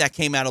maybe that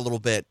came out a little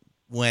bit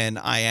when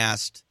I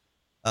asked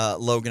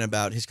Logan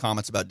about his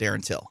comments about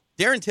Darren Till.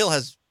 Darren Till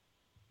has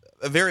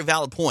a very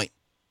valid point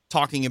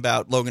talking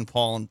about Logan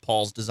Paul and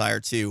Paul's desire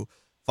to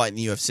fight in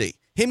the UFC.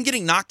 Him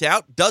getting knocked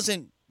out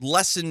doesn't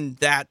lessen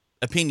that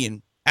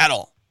opinion at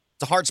all.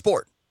 It's a hard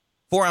sport.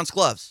 4-ounce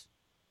gloves.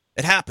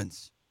 It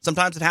happens.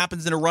 Sometimes it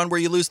happens in a run where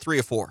you lose 3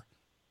 or 4,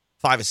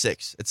 5 or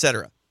 6,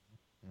 etc.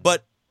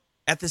 But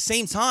at the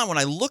same time, when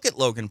I look at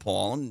Logan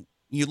Paul and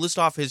you list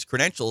off his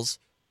credentials,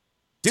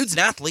 dude's an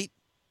athlete.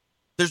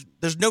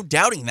 There's no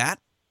doubting that.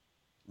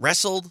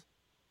 Wrestled,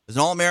 is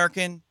an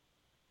All-American,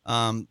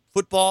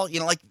 football,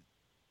 like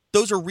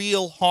those are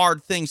real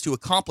hard things to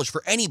accomplish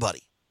for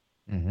anybody.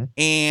 Mm-hmm.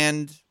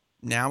 And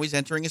now he's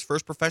entering his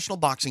first professional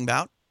boxing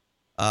bout,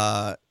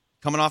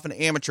 coming off an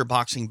amateur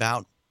boxing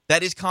bout.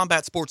 That is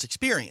combat sports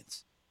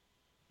experience.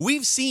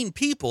 We've seen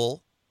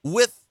people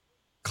with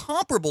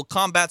comparable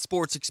combat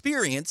sports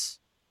experience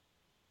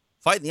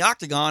fight in the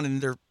octagon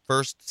in their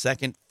first,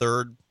 second,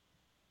 third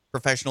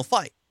professional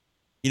fight.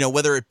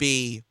 Whether it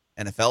be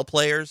NFL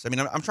players. I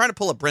mean, I'm trying to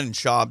pull up Brendan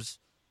Schaub's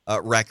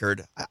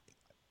record.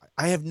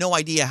 I have no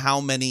idea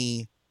how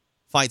many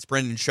fights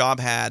Brendan Schaub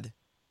had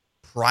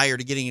prior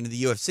to getting into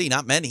the UFC.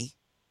 Not many.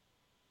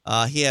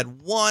 He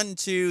had 1,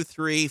 2,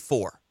 3,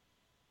 4.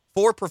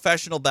 4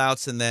 professional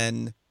bouts and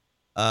then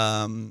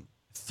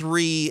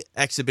 3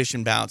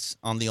 exhibition bouts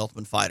on The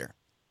Ultimate Fighter.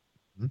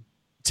 Mm-hmm.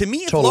 To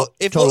me, total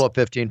of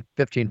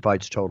 15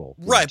 fights total.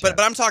 Right, but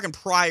I'm talking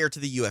prior to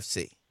the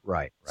UFC.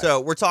 Right.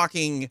 So we're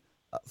talking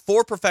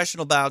 4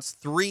 professional bouts,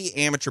 3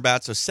 amateur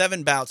bouts, so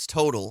 7 bouts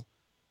total.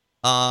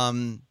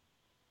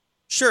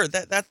 Sure,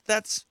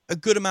 that's a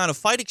good amount of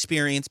fight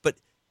experience, but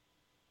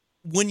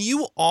when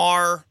you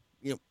are,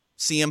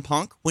 CM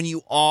Punk, when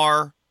you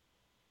are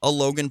a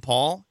Logan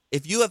Paul,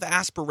 if you have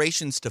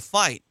aspirations to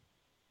fight,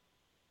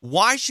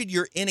 why should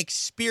your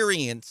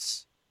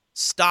inexperience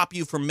stop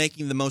you from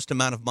making the most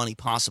amount of money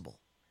possible?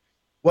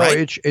 Well,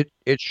 right?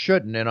 it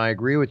shouldn't, and I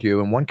agree with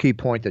you. And one key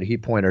point that he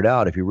pointed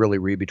out, if you really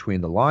read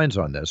between the lines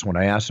on this, when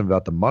I asked him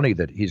about the money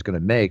that he's going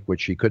to make,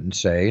 which he couldn't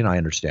say, and I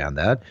understand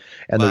that,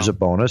 and there's a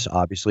bonus,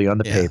 obviously, on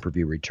the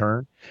pay-per-view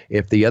return.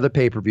 If the other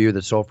pay-per-view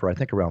that sold for, I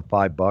think, around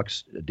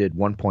 $5 did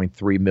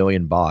 1.3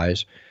 million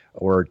buys,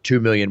 or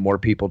 2 million more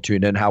people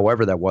tuned in,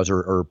 however that was,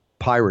 or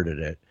pirated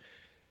it,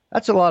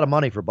 that's a lot of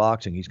money for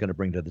boxing he's going to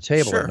bring to the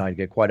table at night and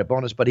get quite a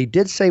bonus. But he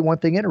did say one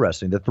thing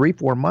interesting. The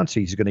 3-4 months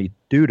he's going to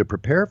do to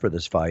prepare for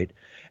this fight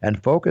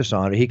and focus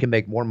on it, he can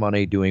make more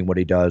money doing what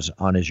he does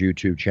on his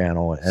YouTube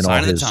channel and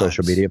all his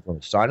social media.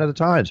 Sign of the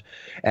times.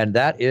 And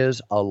that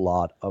is a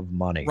lot of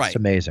money. Right. It's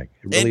amazing.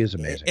 It really is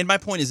amazing. And my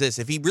point is this.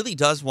 If he really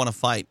does want to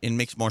fight in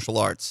mixed martial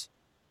arts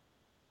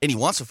and he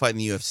wants to fight in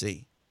the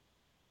UFC,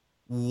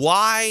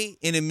 why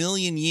in a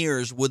million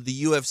years would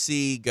the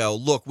UFC go,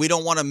 look, we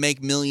don't want to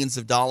make millions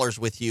of dollars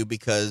with you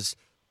because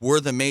we're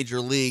the major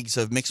leagues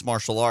of mixed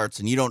martial arts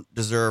and you don't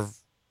deserve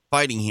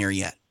fighting here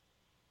yet?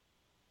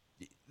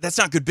 That's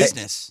not good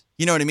business.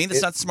 You know what I mean?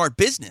 That's not smart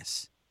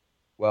business.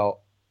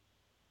 Well,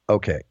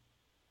 okay.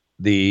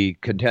 The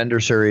Contender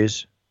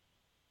Series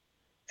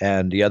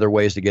and the other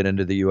ways to get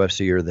into the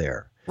UFC are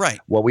there. Right.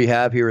 What we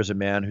have here is a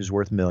man who's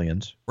worth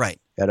millions. Right.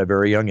 At a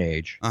very young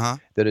age.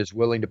 That is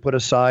willing to put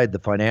aside the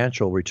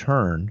financial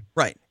return.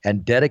 Right.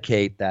 And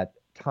dedicate that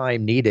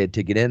time needed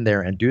to get in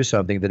there and do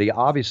something that he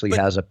obviously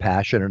has a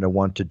passion and a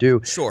want to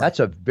do. Sure. That's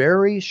a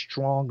very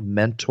strong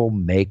mental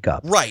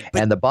makeup. Right.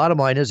 And the bottom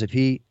line is if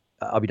he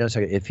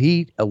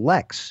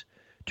elects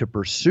to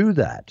pursue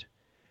that,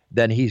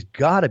 then he's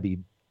got to be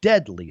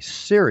deadly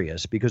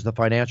serious because the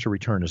financial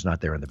return is not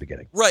there in the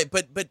beginning. Right.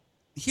 But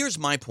here's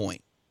my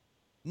point.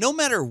 No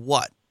matter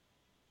what,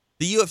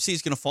 the UFC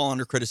is going to fall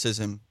under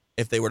criticism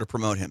if they were to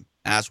promote him,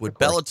 as would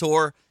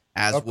Bellator,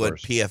 as would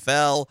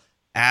PFL,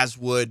 as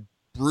would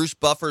Bruce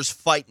Buffer's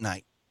Fight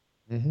Night.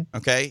 Mm-hmm.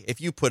 Okay?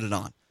 If you put it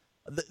on.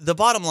 The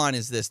bottom line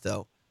is this,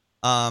 though.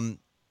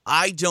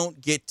 I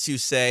don't get to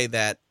say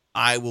that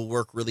I will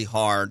work really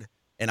hard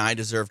and I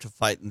deserve to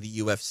fight in the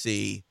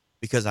UFC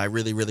because I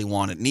really, really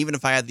want it. And even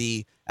if I had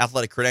the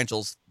athletic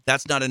credentials,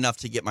 that's not enough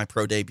to get my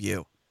pro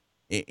debut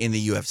in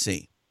the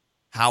UFC.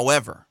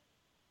 However,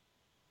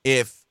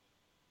 if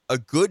a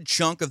good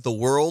chunk of the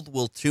world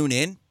will tune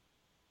in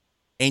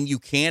and you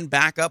can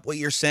back up what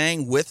you're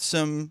saying with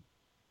some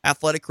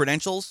athletic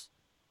credentials,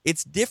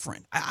 it's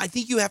different. I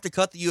think you have to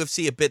cut the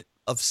UFC a bit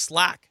of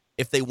slack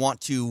if they want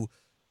to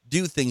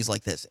do things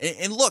like this.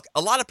 And look,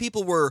 a lot of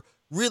people were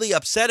really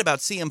upset about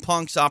CM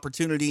Punk's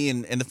opportunity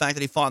and the fact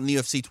that he fought in the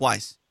UFC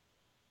twice.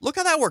 Look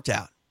how that worked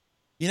out.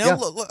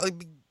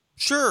 Look,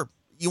 sure,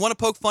 to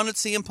poke fun at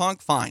CM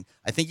Punk? Fine.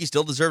 I think he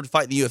still deserved to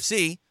fight in the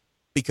UFC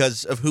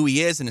because of who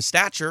he is and his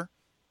stature,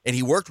 and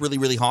he worked really,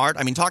 really hard.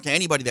 I mean, talk to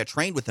anybody that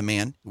trained with the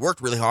man. He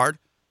worked really hard.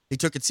 He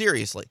took it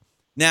seriously.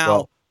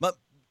 Now, but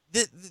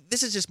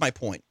this is just my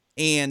point,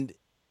 and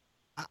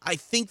I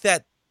think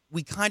that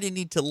we kind of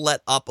need to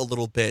let up a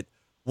little bit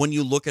when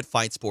you look at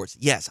fight sports.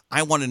 Yes,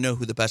 I want to know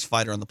who the best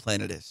fighter on the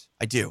planet is.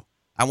 I do.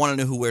 I want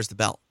to know who wears the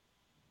belt.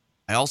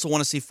 I also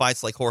want to see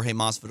fights like Jorge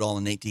Masvidal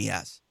and Nate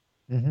Diaz.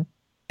 Mm-hmm.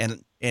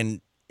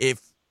 And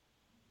if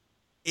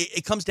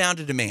it comes down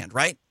to demand,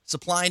 right?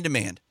 Supply and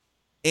demand.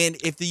 And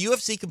if the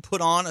UFC can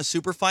put on a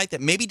super fight that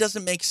maybe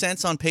doesn't make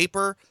sense on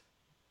paper,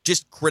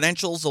 just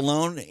credentials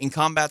alone in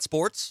combat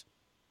sports,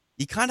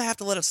 you kind of have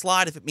to let it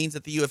slide if it means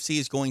that the UFC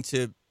is going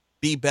to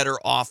be better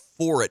off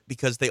for it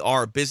because they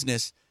are a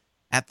business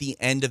at the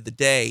end of the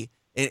day.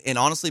 And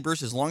honestly,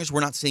 Bruce, as long as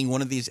we're not seeing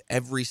one of these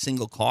every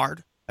single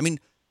card, I mean,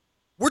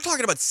 we're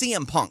talking about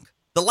CM Punk.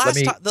 The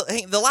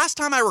last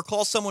time I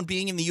recall someone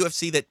being in the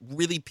UFC that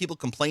really people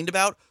complained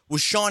about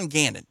was Sean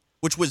Gannon,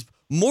 which was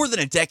more than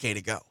a decade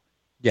ago.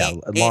 Yeah,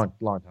 a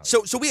long time.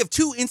 So we have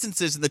two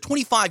instances in the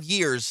 25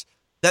 years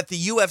that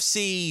the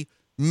UFC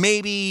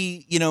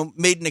maybe,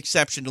 made an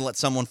exception to let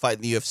someone fight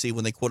in the UFC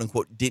when they quote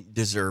unquote didn't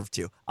deserve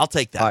to. I'll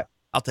take that.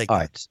 I'll take that.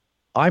 Right.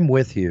 I'm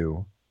with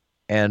you.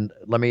 And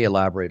let me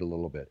elaborate a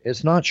little bit.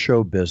 It's not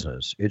show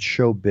business. It's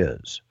show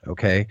biz.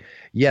 Okay.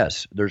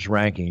 Yes, there's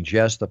rankings.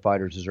 Yes, the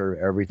fighters deserve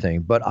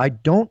everything. But I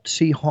don't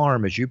see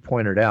harm, as you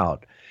pointed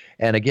out.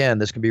 And again,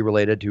 this can be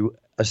related to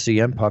a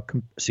CM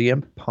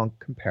Punk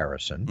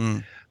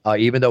comparison.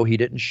 Even though he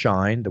didn't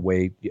shine the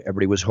way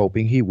everybody was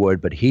hoping he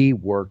would, but he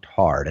worked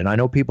hard. And I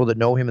know people that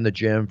know him in the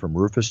gym, from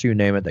Rufus to you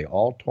name it, they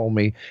all told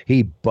me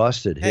he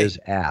busted his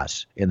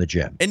ass in the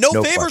gym. And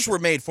no favors were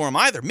made for him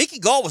either. Mickey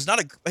Gall was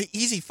not an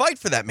easy fight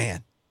for that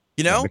man.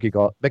 Mickey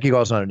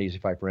Gall's not an easy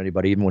fight for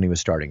anybody, even when he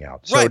was starting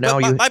out. So right, now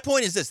but my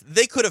point is this.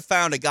 They could have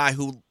found a guy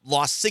who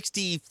lost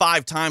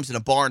 65 times in a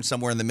barn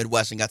somewhere in the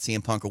Midwest and got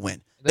CM Punk a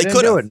win. They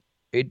could have.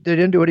 They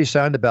didn't do it. He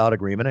signed the bout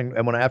agreement.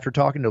 And when after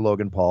talking to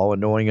Logan Paul and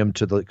knowing him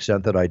to the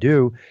extent that I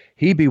do,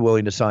 he'd be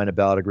willing to sign a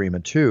bout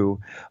agreement too.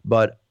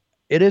 But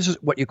it is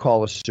what you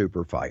call a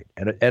super fight.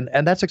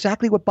 And that's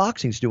exactly what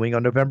boxing's doing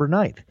on November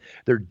 9th.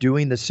 They're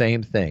doing the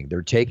same thing.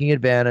 They're taking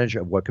advantage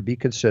of what could be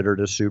considered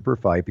a super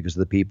fight because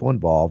of the people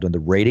involved and the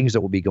ratings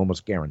that will be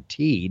almost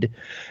guaranteed.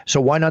 So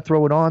why not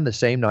throw it on the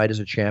same night as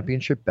a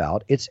championship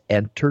bout? It's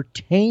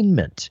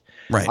entertainment.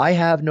 Right. I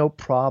have no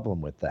problem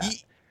with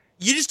that.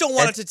 You just don't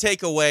want it to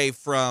take away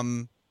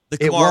from the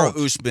Kamaru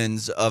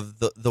Usmans of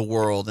the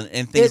world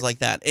and things like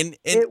that. And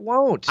it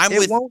won't. I'm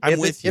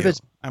with you. If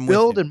it's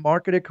billed and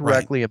marketed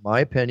correctly, in my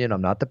opinion,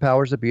 I'm not the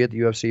powers that be at the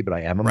UFC, but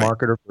I am a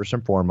marketer first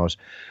and foremost.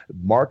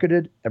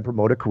 Marketed and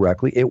promoted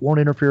correctly, it won't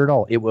interfere at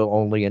all. It will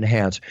only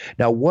enhance.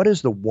 Now, what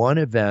is the one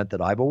event that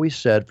I've always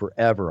said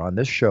forever on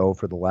this show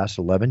for the last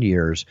 11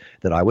 years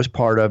that I was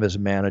part of as a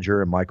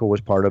manager and Michael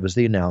was part of as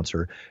the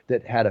announcer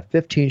that had a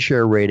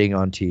 15-share rating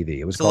on TV?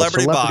 It was called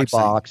Celebrity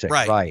Boxing.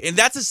 Right. And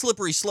that's a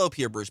slippery slope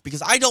here, Bruce,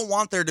 because I don't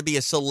want there to be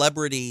a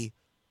celebrity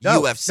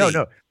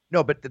UFC.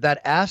 No, but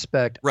that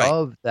aspect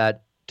of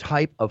that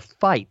type of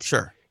fight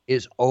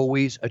is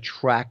always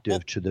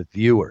attractive to the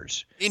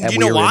viewers. And do you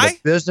know why? In the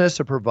business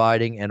of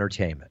providing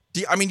entertainment.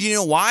 Do you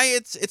know why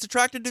it's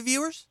attractive to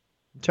viewers?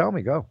 Tell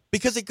me, go.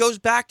 Because it goes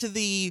back to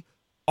the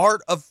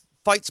art of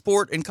fight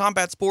sport and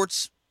combat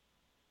sports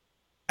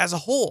as a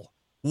whole.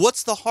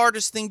 What's the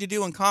hardest thing to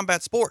do in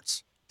combat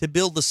sports? To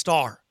build the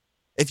star.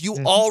 If you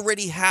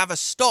already have a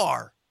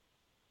star,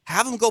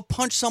 have them go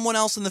punch someone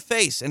else in the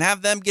face and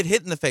have them get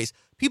hit in the face.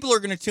 People are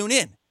going to tune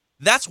in.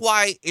 That's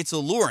why it's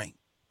alluring.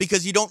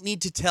 Because you don't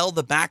need to tell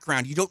the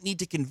background. You don't need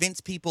to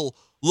convince people,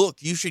 look,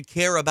 you should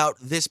care about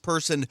this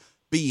person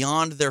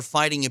beyond their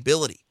fighting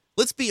ability.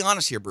 Let's be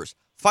honest here, Bruce.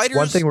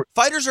 Fighters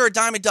are a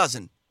dime a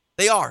dozen.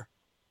 They are.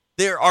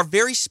 There are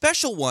very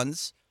special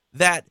ones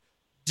that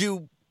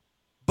do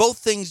both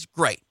things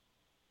great.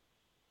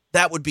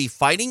 That would be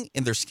fighting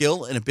and their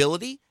skill and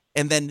ability.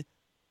 And then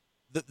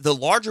the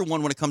larger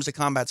one when it comes to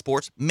combat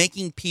sports,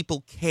 making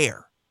people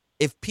care.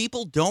 If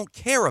people don't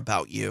care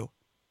about you,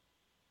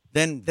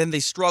 then they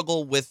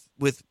struggle with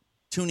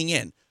tuning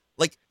in.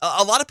 Like,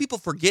 a lot of people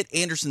forget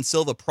Anderson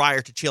Silva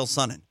prior to Chael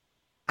Sonnen.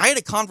 I had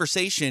a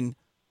conversation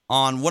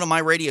on one of my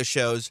radio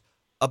shows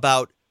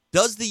about,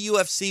 does the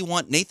UFC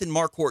want Nathan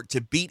Marquardt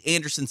to beat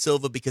Anderson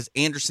Silva because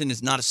Anderson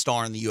is not a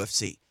star in the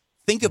UFC?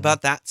 Think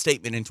about that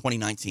statement in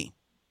 2019.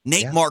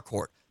 Nate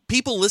Marquardt.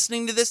 People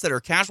listening to this that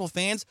are casual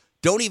fans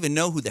don't even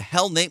know who the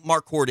hell Nate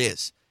Marquardt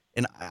is.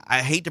 And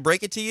I hate to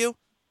break it to you,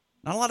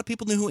 not a lot of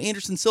people knew who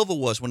Anderson Silva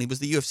was when he was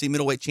the UFC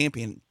middleweight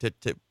champion at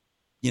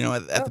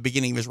the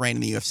beginning of his reign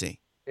in the UFC.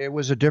 It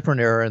was a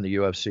different era in the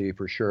UFC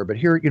for sure. But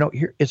here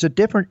it's a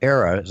different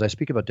era. As I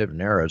speak about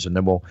different eras, and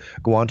then we'll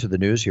go on to the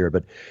news here.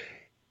 But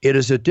it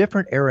is a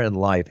different era in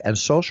life, and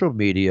social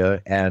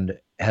media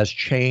has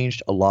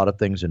changed a lot of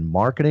things in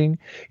marketing.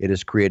 It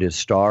has created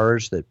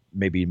stars that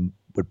maybe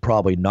would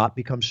probably not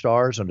become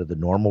stars under the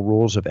normal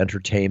rules of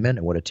entertainment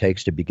and what it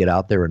takes to get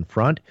out there in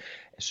front.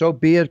 So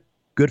be it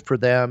good for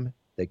them.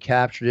 They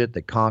captured it.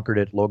 They conquered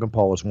it. Logan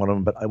Paul was one of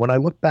them. But when I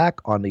look back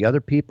on the other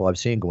people I've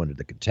seen go into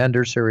the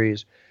Contender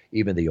Series,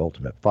 even the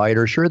Ultimate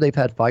Fighter, sure, they've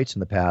had fights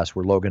in the past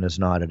where Logan is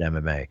not at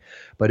MMA.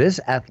 But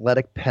his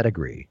athletic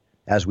pedigree,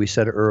 as we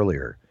said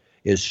earlier,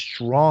 is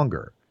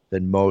stronger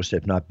than most,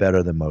 if not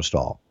better than most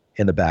all,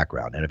 in the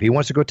background. And if he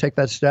wants to go take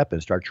that step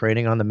and start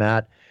training on the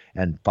mat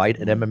and fight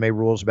an MMA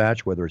rules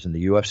match, whether it's in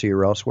the UFC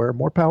or elsewhere,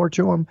 more power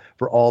to him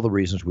for all the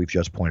reasons we've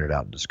just pointed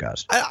out and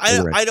discussed.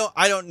 I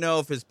don't know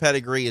if his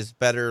pedigree is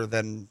better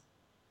than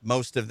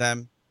most of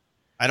them.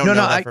 I don't know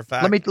that for a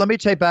fact. Let me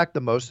take back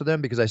the most of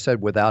them because I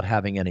said without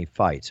having any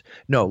fights.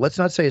 No, let's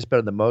not say it's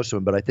better than most of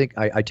them, but I think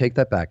I take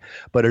that back.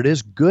 But it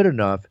is good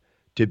enough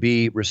to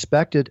be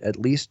respected, at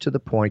least to the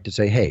point to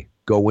say, hey,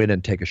 go in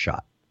and take a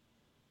shot.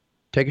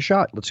 Take a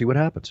shot. Let's see what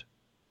happens.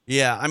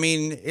 Yeah, I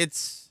mean,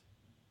 it's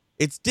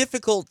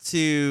difficult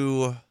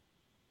to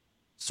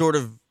sort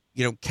of,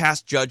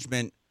 cast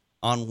judgment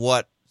on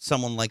what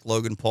someone like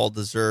Logan Paul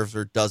deserves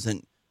or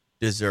doesn't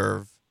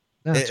deserve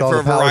for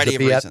a variety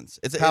of reasons.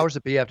 Powers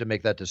that be have to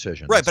make that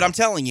decision. Right, but I'm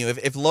telling you,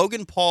 if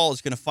Logan Paul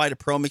is going to fight a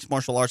pro mixed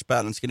martial arts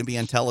bout and it's going to be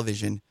on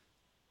television,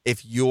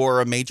 if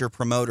you're a major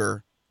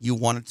promoter, you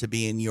want it to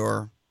be in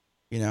your,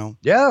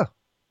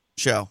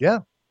 show. Yeah.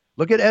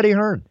 Look at Eddie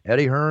Hearn.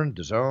 Eddie Hearn,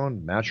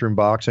 DAZN, Matchroom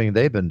Boxing.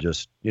 They've been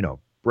just,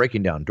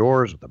 breaking down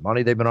doors with the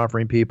money they've been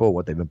offering people,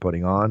 what they've been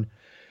putting on.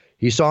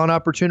 He saw an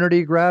opportunity,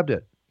 he grabbed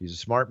it. He's a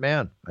smart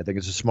man. I think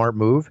it's a smart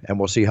move, and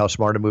we'll see how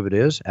smart a move it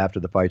is after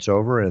the fight's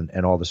over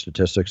and all the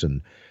statistics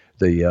and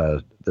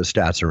the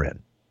stats are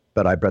in.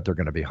 But I bet they're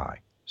going to be high.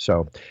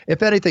 So,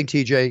 if anything,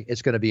 TJ,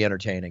 it's going to be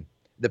entertaining.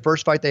 The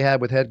first fight they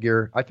had with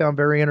Headgear, I found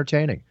very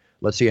entertaining.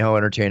 Let's see how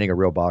entertaining a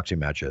real boxing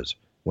match is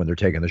when they're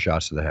taking the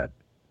shots to the head.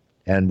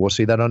 And we'll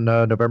see that on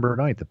November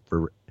 9th.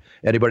 For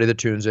anybody that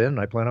tunes in,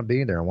 I plan on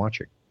being there and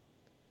watching.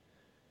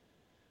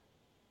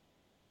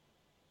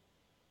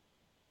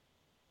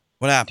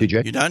 What happened?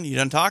 TJ? You done? You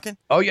done talking?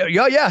 Oh,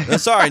 yeah.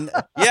 Sorry.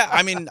 Yeah,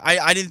 I mean,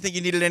 I didn't think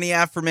you needed any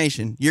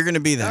affirmation. You're going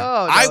to be there.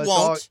 No,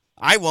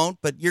 I won't,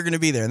 but you're going to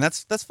be there, and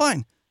that's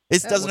fine.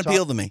 It doesn't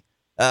appeal to me.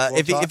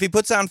 If he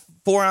puts on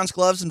 4-ounce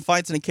gloves and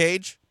fights in a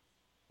cage,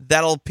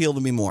 that'll appeal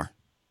to me more.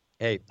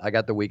 Hey, I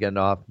got the weekend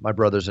off. My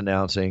brother's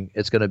announcing.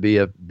 It's going to be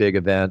a big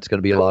event. It's going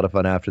to be a lot of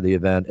fun after the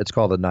event. It's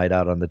called a night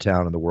out on the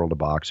town in the world of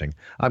boxing.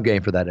 I'm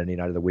game for that any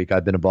night of the week.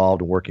 I've been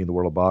involved in working in the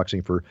world of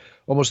boxing for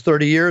almost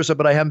 30 years,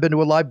 but I haven't been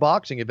to a live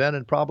boxing event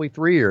in probably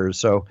 3 years.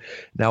 So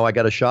now I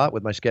got a shot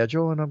with my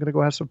schedule, and I'm going to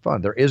go have some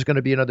fun. There is going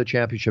to be another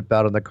championship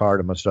bout on the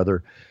card amongst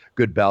other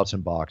good bouts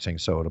in boxing,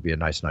 so it'll be a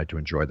nice night to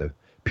enjoy the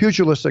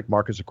pugilistic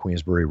Marcus of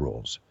Queensbury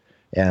rules.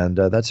 And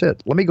that's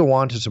it. Let me go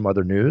on to some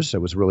other news.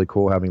 It was really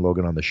cool having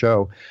Logan on the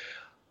show.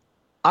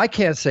 I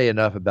can't say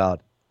enough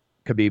about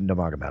Khabib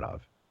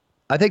Nurmagomedov.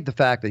 I think the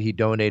fact that he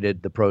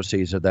donated the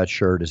proceeds of that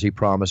shirt, as he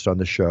promised on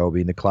the show,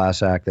 being the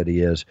class act that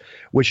he is,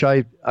 which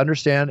I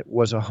understand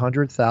was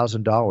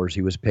 $100,000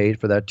 he was paid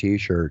for that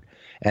T-shirt,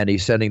 and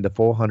he's sending the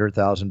full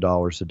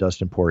 $100,000 to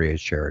Dustin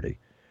Poirier's charity.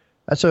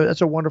 That's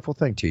a wonderful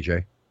thing,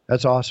 TJ.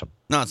 That's awesome.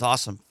 No, it's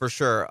awesome for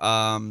sure.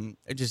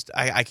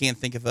 I can't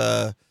think of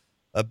a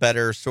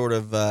better sort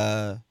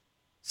of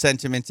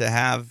sentiment to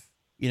have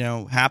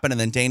happen,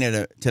 and then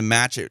Dana to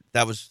match it.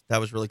 That was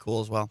really cool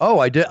as well. Oh,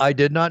 I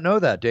did not know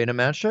that. Dana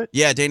matched it?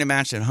 Yeah, Dana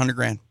matched it,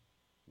 $100,000.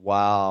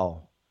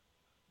 Wow.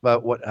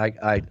 But what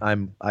I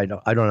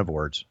don't have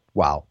words.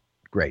 Wow.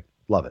 Great.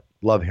 Love it.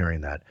 Love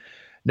hearing that.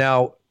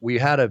 Now, we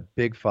had a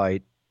big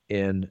fight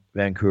in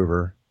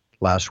Vancouver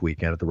last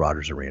weekend at the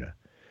Rogers Arena.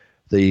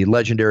 The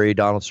legendary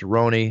Donald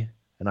Cerrone,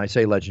 and I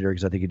say legendary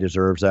because I think he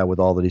deserves that with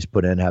all that he's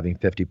put in, having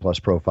 50-plus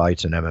pro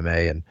fights in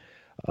MMA and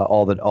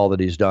all that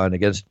he's done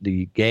against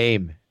the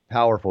game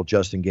powerful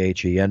Justin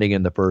Gaethje, ending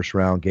in the first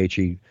round.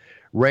 Gaethje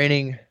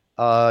reigning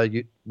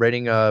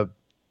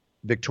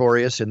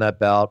victorious in that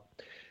bout.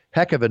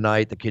 Heck of a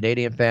night. The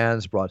Canadian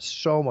fans brought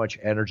so much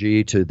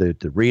energy to the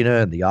arena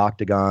and the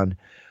octagon.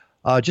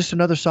 Just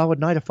another solid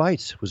night of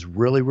fights. It was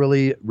really,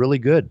 really, really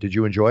good. Did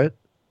you enjoy it?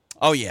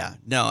 Oh yeah,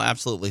 no,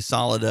 absolutely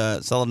solid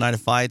night of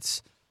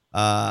fights.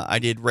 I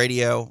did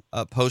radio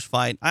post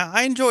fight.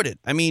 I enjoyed it.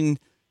 I mean,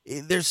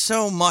 there's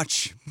so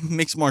much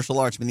mixed martial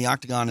arts. I mean, the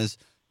octagon is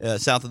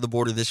south of the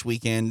border this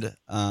weekend.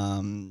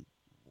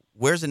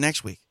 Where's it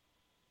next week?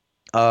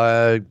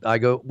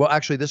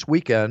 Actually, this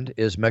weekend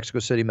is Mexico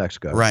City,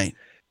 Mexico. Right.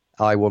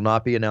 I will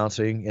not be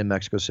announcing in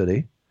Mexico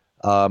City.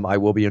 I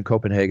will be in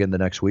Copenhagen the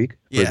next week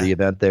for the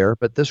event there.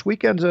 But this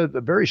weekend's a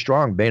very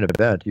strong main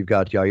event. You've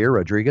got Yair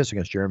Rodriguez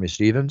against Jeremy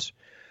Stevens,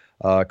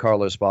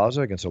 Carla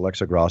Esparza against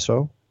Alexa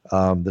Grasso,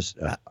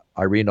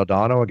 Irene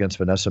Aldana against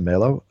Vanessa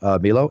Melo.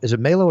 Is it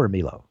Melo or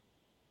Milo?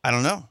 I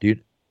don't know.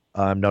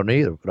 No,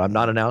 neither. But I'm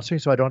not announcing,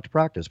 so I don't have to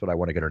practice. But I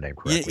want to get her name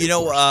correct. You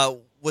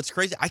know what's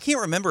crazy? I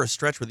can't remember a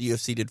stretch where the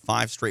UFC did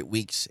 5 straight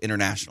weeks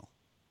international.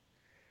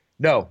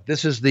 No,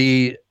 this is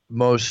the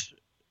most.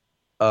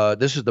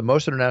 This is the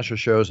most international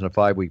shows in a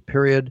 5-week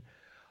period.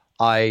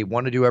 I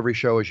want to do every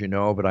show, as you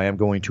know, but I am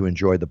going to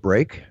enjoy the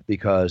break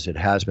because it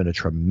has been a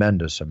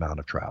tremendous amount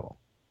of travel,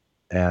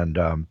 and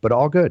but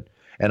all good.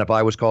 And if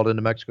I was called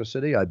into Mexico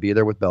City, I'd be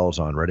there with bells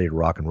on, ready to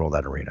rock and roll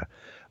that arena.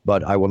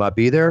 But I will not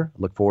be there.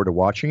 Look forward to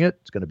watching it.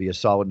 It's going to be a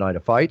solid night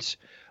of fights.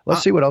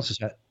 Let's see what else is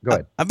happening. Go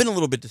ahead. I've been a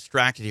little bit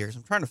distracted here because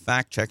I'm trying to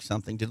fact check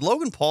something. Did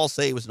Logan Paul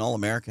say he was an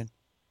All-American?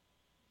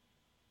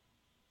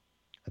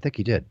 I think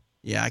he did.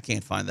 Yeah, I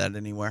can't find that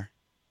anywhere.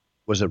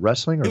 Was it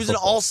wrestling or He was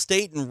football? an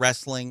All-State in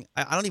wrestling.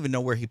 I don't even know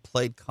where he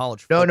played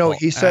college football. No,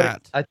 he said,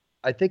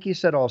 I think he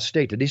said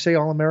All-State. Did he say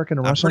All-American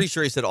in wrestling? I'm pretty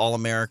sure he said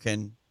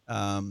All-American,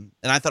 and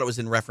I thought it was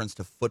in reference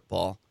to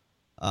football,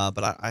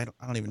 but I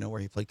don't even know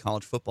where he played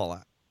college football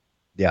at.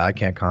 Yeah, I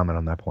can't comment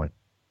on that point.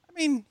 I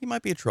mean, he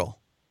might be a troll.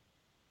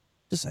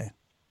 Just saying.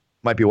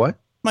 Might be what?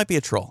 Might be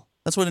a troll.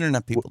 That's what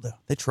internet people do.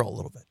 They troll a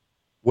little bit.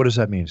 What does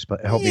that mean?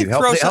 Help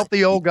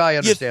the old guy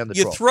understand the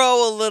troll. You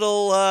throw a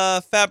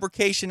little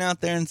fabrication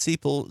out there and see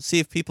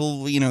if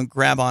people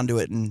grab onto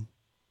it, and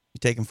you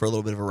take them for a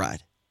little bit of a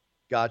ride.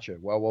 Gotcha.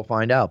 Well, we'll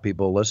find out.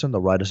 People listen,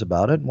 they'll write us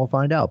about it, and we'll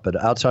find out.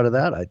 But outside of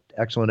that,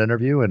 excellent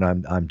interview, and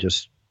I'm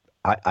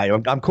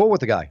cool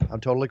with the guy. I'm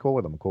totally cool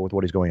with him. I'm cool with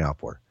what he's going out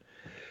for.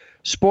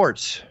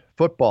 Sports,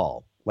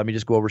 football. Let me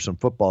just go over some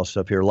football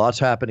stuff here. Lots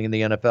happening in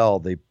the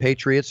NFL. The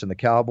Patriots and the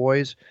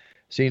Cowboys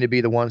seem to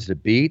be the ones to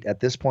beat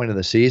at this point of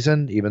the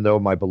season, even though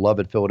my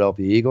beloved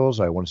Philadelphia Eagles,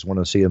 I just want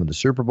to see them in the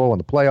Super Bowl and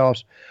the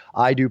playoffs.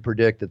 I do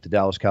predict that the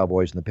Dallas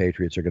Cowboys and the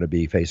Patriots are going to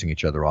be facing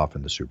each other off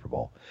in the Super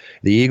Bowl.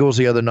 The Eagles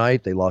the other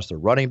night, they lost their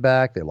running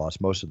back. They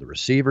lost most of the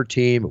receiver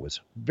team. It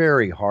was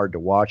very hard to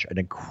watch. An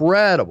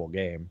incredible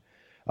game,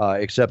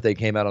 except they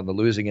came out on the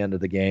losing end of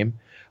the game.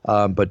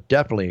 But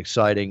definitely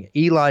exciting.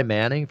 Eli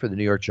Manning for the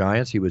New York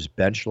Giants. He was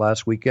benched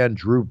last weekend.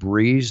 Drew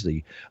Brees,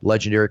 the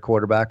legendary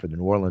quarterback for the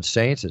New Orleans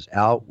Saints, is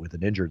out with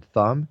an injured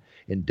thumb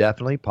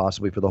indefinitely,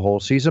 possibly for the whole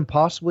season,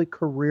 possibly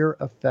career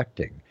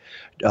affecting.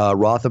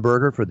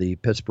 Roethlisberger for the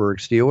Pittsburgh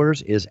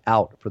Steelers is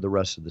out for the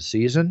rest of the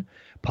season,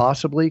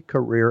 possibly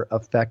career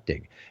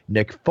affecting.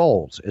 Nick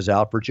Foles is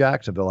out for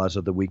Jacksonville as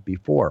of the week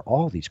before.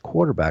 All these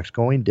quarterbacks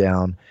going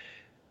down.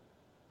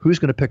 Who's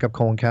going to pick up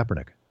Colin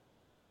Kaepernick?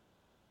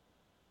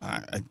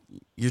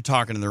 You're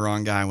talking to the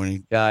wrong guy when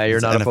he. Yeah,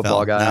 you're not NFL. a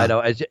football guy. No.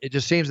 I know. It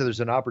just seems that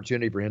there's an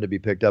opportunity for him to be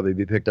picked up. He'd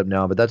be picked up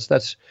now, but that's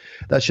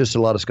just a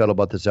lot of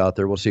scuttlebutt that's out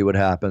there. We'll see what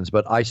happens.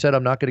 But I said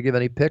I'm not going to give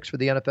any picks for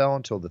the NFL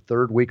until the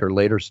third week or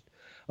later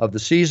of the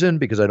season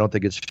because I don't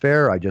think it's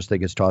fair. I just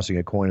think it's tossing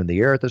a coin in the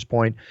air at this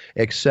point.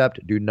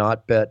 Except do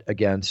not bet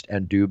against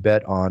and do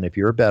bet on. If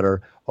you're a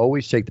bettor,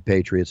 always take the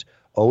Patriots.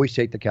 Always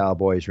take the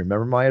Cowboys.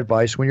 Remember my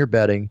advice when you're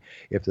betting.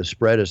 If the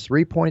spread is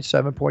 3 points,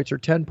 7 points, or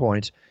 10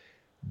 points,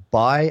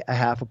 buy a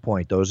half a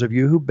point. Those of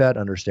you who bet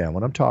understand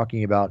what I'm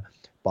talking about.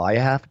 Buy a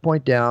half a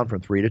point down from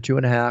 3 to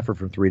 2.5, or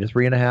from 3 to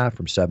 3.5,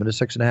 from 7 to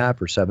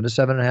 6.5, or 7 to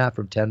 7.5,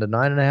 from 10 to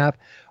 9.5,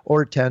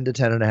 or 10 to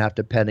 10.5,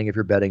 depending if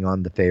you're betting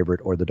on the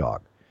favorite or the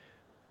dog,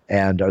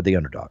 or the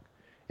underdog.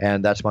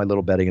 And that's my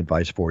little betting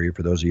advice for you,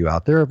 for those of you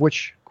out there, of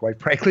which, quite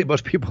frankly,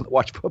 most people that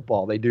watch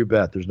football, they do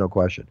bet. There's no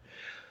question.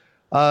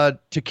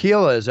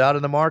 Tequila is out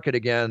in the market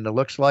again. It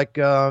looks like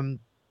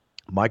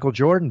Michael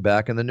Jordan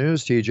back in the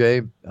news,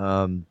 TJ.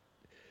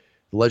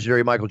 The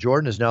legendary Michael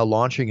Jordan is now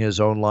launching his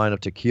own line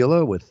of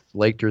tequila with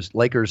Lakers,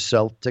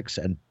 Celtics,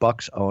 and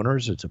Bucks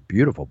owners. It's a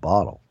beautiful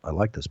bottle. I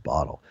like this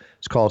bottle.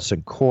 It's called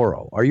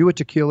Sincoro. Are you a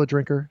tequila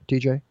drinker,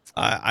 TJ?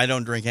 I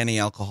don't drink any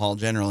alcohol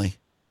generally.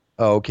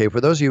 Oh, okay.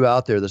 For those of you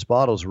out there, this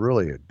bottle is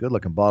really a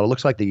good-looking bottle. It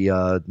looks like the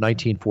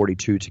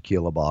 1942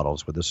 tequila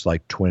bottles with this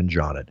like twinge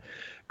on it.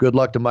 Good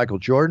luck to Michael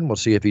Jordan. We'll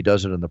see if he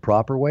does it in the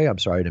proper way. I'm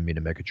sorry, I didn't mean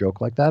to make a joke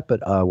like that,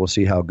 but we'll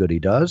see how good he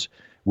does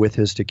with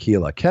his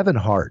tequila. Kevin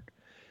Hart.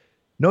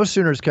 No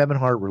sooner is Kevin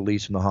Hart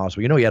released from the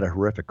hospital. You know he had a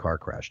horrific car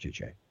crash,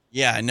 TJ.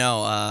 Yeah, I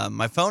know.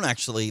 My phone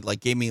actually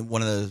gave me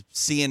one of the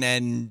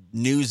CNN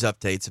news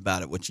updates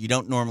about it, which you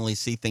don't normally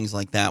see things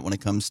like that when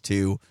it comes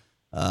to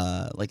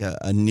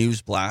a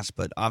news blast.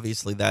 But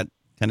obviously that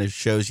kind of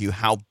shows you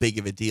how big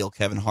of a deal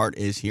Kevin Hart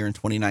is here in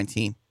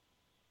 2019.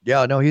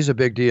 Yeah, no, he's a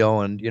big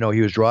deal. And, you know, he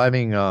was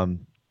driving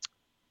one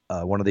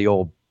of the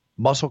old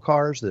muscle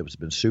cars that was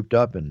been souped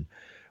up and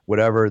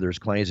whatever. There's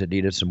claims it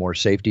needed some more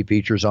safety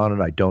features on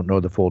it. I don't know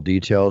the full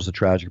details. The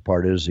tragic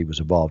part is he was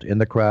involved in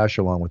the crash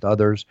along with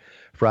others.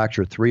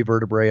 Fractured 3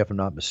 vertebrae, if I'm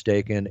not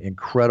mistaken.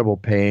 Incredible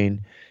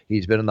pain.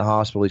 He's been in the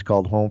hospital. He's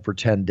called home for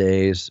 10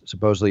 days.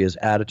 Supposedly his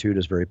attitude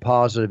is very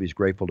positive. He's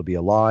grateful to be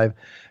alive.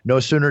 No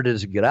sooner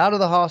does he get out of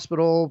the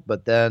hospital,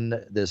 but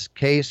then this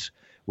case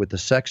with the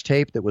sex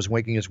tape that was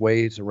winking his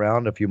ways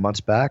around a few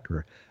months back,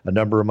 or a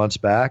number of months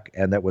back,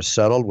 and that was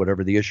settled,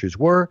 whatever the issues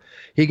were.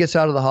 He gets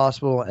out of the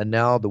hospital, and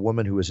now the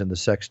woman who was in the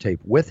sex tape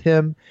with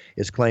him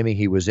is claiming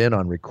he was in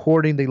on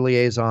recording the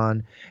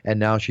liaison, and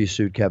now she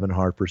sued Kevin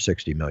Hart for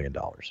 $60 million.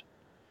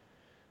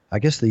 I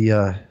guess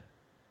the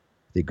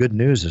good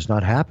news is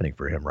not happening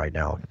for him right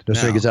now.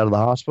 So he gets out of the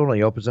hospital, and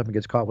he opens up and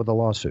gets caught with a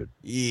lawsuit.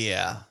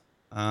 Yeah.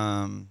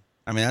 I mean,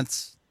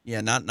 that's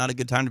not a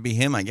good time to be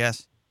him, I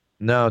guess.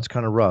 No, it's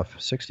kind of rough.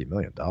 $60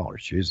 million.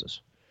 Jesus.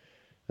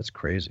 That's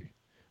crazy.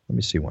 Let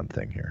me see one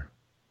thing here.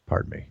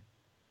 Pardon me.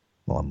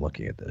 While I'm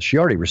looking at this. She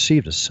already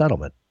received a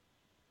settlement.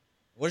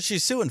 What is she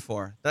suing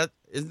for?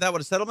 Isn't that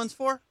what a settlement's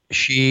for?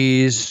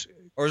 She's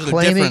Or is it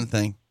a different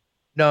thing?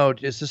 No,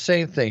 it's the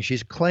same thing.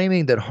 She's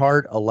claiming that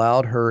Hart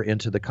allowed her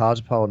into the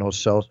Cosmopolitan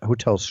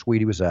Hotel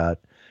suite he was at,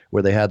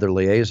 where they had their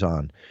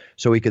liaison,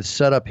 so he could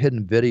set up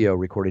hidden video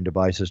recording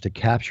devices to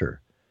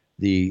capture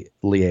the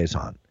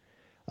liaison.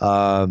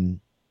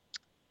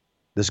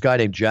 This guy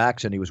named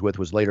Jackson he was with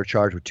was later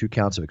charged with 2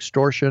 counts of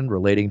extortion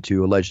relating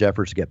to alleged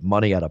efforts to get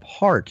money out of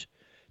Hart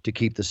to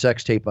keep the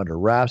sex tape under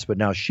wraps. But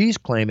now she's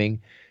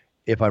claiming,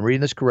 if I'm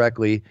reading this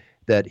correctly,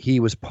 that he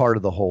was part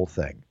of the whole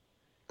thing,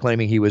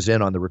 claiming he was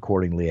in on the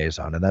recording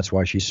liaison, and that's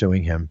why she's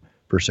suing him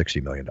for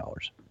 $60 million.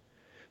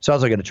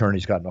 Sounds like an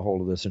attorney's gotten a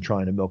hold of this and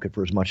trying to milk it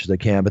for as much as they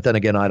can. But then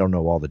again, I don't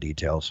know all the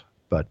details.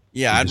 But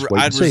yeah, I'd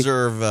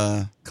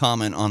reserve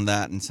comment on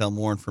that until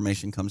more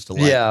information comes to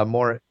light.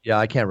 Yeah,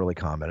 I can't really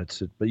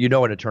comment. But you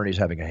know, an attorney's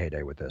having a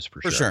heyday with this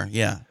for sure. For sure,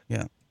 yeah.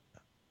 All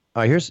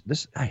right, here's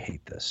this. I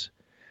hate this.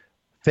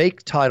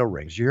 Fake title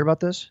rings. You hear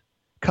about this?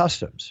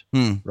 Customs,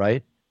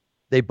 right?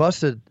 They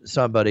busted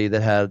somebody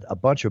that had a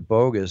bunch of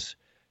bogus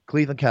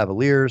Cleveland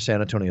Cavaliers, San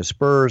Antonio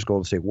Spurs,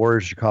 Golden State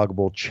Warriors, Chicago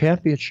Bulls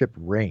championship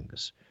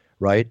rings,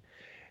 right?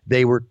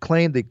 They were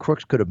claimed the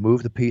crooks could have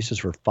moved the pieces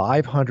for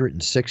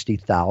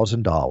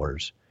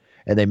 $560,000,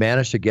 and they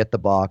managed to get the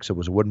box. It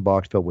was a wooden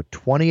box filled with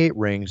 28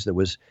 rings that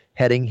was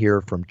heading here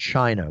from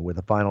China with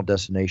a final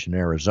destination in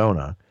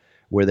Arizona,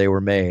 where they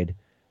were made.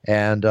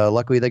 And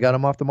luckily, they got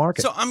them off the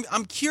market. So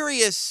I'm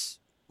curious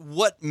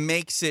what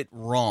makes it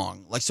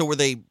wrong. Like, so were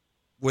they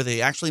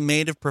actually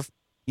made of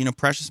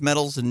precious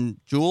metals and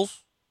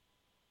jewels?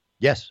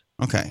 Yes.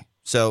 Okay.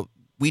 So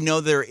we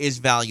know there is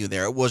value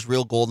there. It was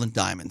real gold and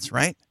diamonds,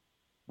 right?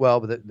 Well,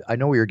 but I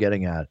know where you're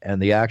getting at.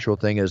 And the actual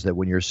thing is that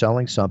when you're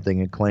selling something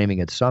and claiming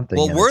it's something.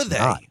 Well, were they?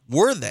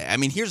 Were they? I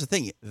mean, here's the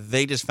thing.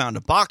 They just found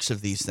a box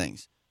of these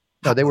things.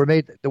 No, they were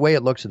made. The way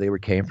it looks,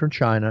 came from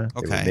China.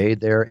 Okay. They were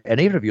made there.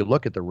 And even if you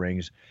look at the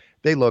rings,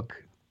 they don't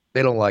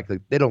look like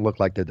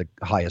they're the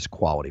highest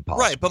quality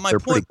possible. Right, but they're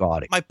pretty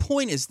gaudy. My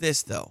point is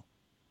this, though.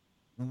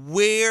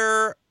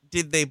 Where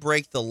did they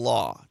break the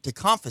law to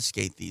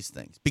confiscate these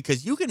things?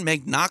 Because you can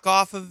make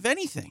knockoff of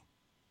anything.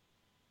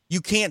 You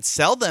can't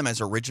sell them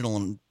as original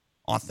and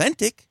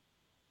authentic,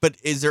 but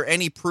is there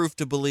any proof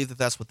to believe that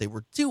that's what they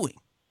were doing?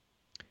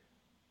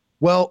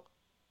 Well,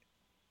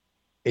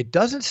 it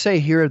doesn't say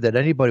here that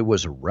anybody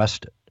was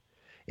arrested.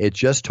 It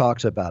just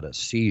talks about a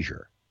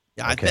seizure.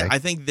 Yeah, okay? I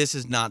think this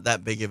is not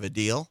that big of a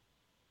deal,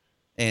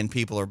 and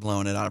people are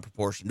blowing it out of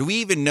proportion. Do we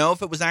even know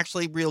if it was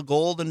actually real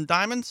gold and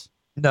diamonds?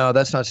 No,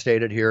 that's not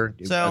stated here.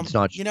 So, it's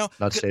not stated at all.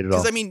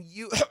 Because, I mean,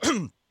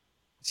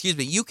 excuse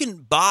me, you can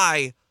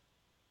buy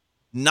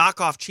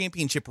knockoff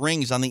championship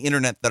rings on the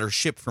internet that are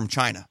shipped from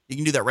China. You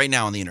can do that right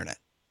now on the internet.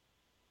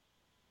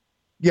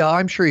 Yeah,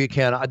 I'm sure you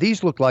can.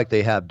 These look like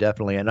they have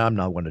definitely, and I'm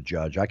not one to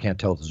judge. I can't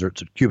tell if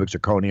it's cubic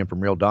zirconium from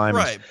real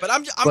diamonds. Right, but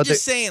I'm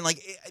just saying,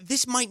 like,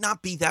 this might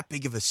not be that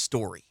big of a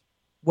story.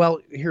 Well,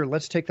 here,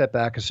 let's take that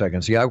back a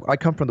second. See, I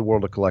come from the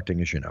world of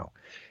collecting, as you know.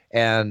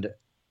 And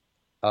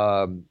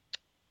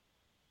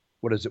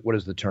what is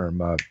the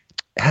term?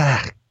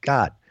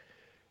 God.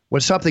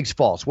 When something's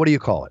false, what do you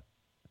call it?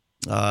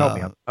 Help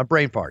me. I'm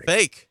brain farting.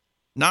 Fake.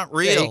 Not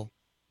real. Fake,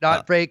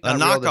 not fake. A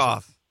not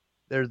knockoff.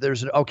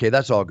 Okay,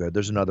 that's all good.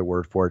 There's another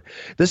word for it.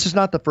 This is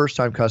not the first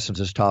time Customs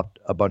has stopped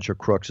a bunch of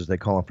crooks, as they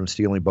call them, from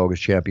stealing bogus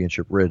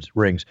championship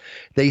rings.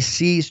 They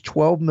seized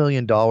 $12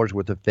 million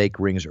worth of fake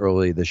rings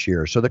early this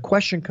year. So the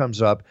question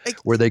comes up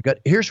where they got.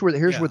 Here's where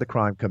the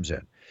crime comes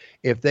in.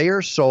 If they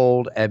are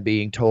sold and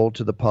being told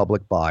to the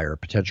public buyer,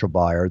 potential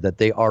buyer, that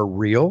they are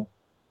real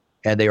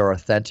and they are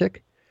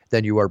authentic,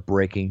 then you are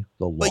breaking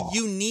the law. But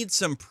you need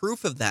some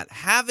proof of that.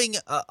 Having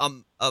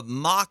a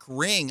mock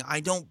ring, I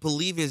don't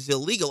believe is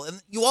illegal.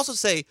 And you also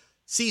say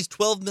seize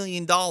 $12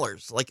 million.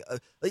 Like,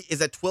 is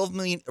that $12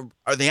 million?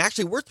 Are they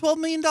actually worth $12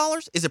 million?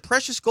 Is it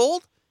precious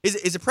gold?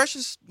 Is it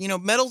precious,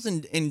 metals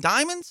and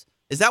diamonds?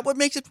 Is that what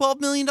makes it $12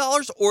 million?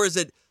 Or is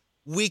it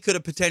we could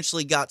have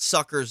potentially got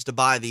suckers to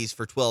buy these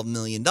for $12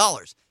 million?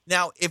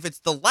 Now, if it's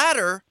the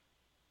latter,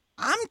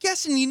 I'm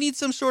guessing you need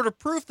some sort of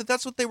proof that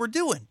that's what they were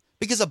doing.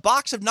 Because a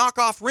box of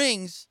knockoff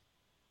rings,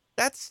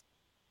 I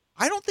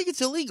don't think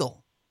it's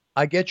illegal.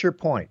 I get your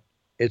point.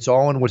 It's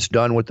all in what's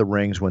done with the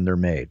rings when they're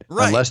made.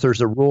 Right. Unless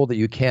there's a rule that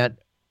you can't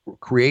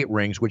create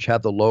rings which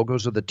have the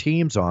logos of the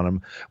teams on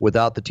them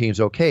without the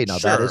team's okay. Now,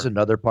 that is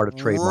another part of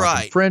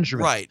trademark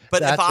infringement. Right.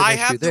 But if I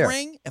have the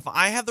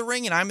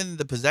ring and I'm in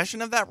the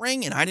possession of that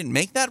ring and I didn't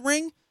make that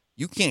ring,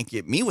 you can't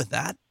get me with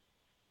that.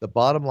 The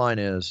bottom line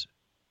is,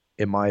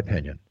 in my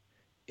opinion,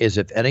 is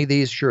if any of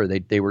these,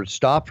 they were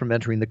stopped from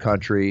entering the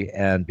country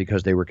and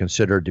because they were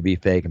considered to be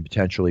fake and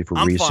potentially for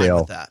resale. I'm fine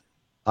with that.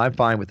 I'm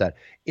fine with that.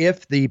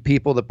 If the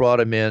people that brought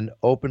them in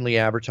openly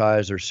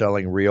advertise they're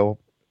selling real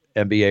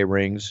NBA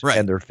rings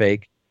and they're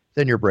fake,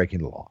 then you're breaking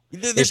the law.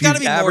 There's got to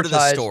be more to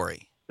the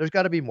story. There's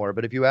got to be more.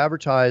 But if you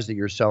advertise that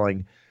you're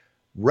selling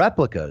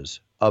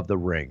replicas of the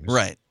rings,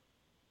 right,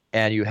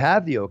 and you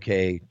have the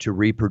okay to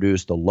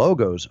reproduce the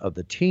logos of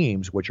the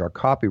teams, which are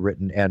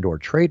copywritten and or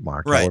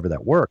trademarked, however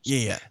that works,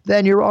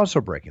 then you're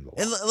also breaking the law.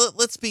 And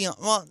let's be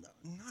well.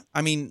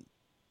 I mean,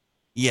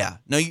 yeah.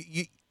 No,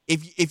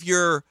 if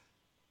you're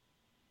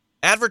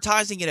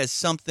advertising it as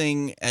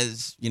something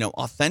as,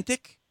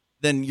 authentic,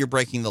 then you're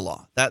breaking the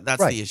law. That's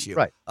right, the issue.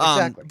 Right.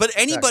 Exactly. But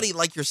anybody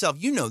like yourself,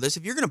 you know this.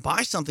 If you're going to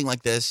buy something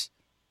like this,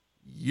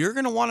 you're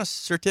going to want a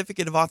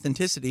certificate of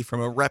authenticity from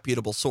a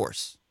reputable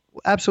source.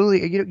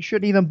 Absolutely. You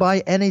shouldn't even buy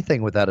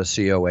anything without a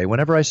COA.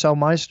 Whenever I sell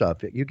my stuff,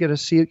 you get a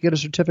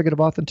certificate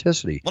of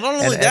authenticity. Well, not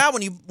only that,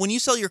 when you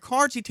sell your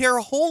cards, you tear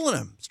a hole in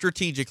them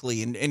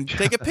strategically and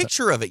take a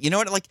picture of it. You know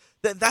what? Like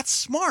that's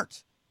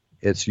smart.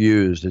 It's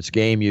used. It's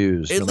game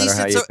used. At least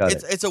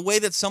it's a way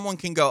that someone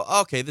can go,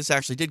 okay, this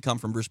actually did come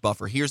from Bruce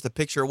Buffer. Here's the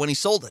picture of when he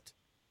sold it.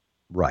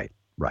 Right.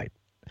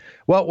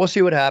 Well, we'll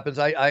see what happens.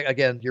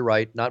 Again, you're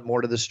right. Not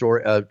more to the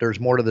story. There's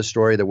more to the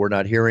story that we're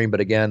not hearing. But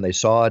again, they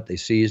saw it, they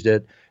seized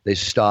it, they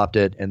stopped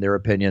it. In their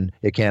opinion,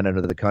 it can't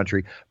enter the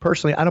country.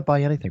 Personally, I don't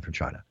buy anything from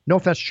China. No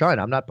offense to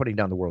China. I'm not putting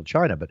down the world of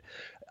China, but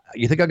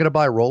you think I'm going to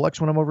buy a Rolex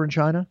when I'm over in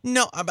China?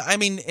 No, I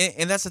mean,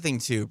 and that's the thing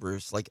too,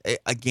 Bruce. Like,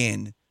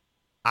 again,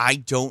 I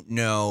don't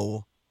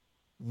know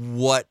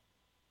what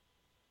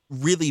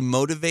really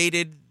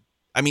motivated.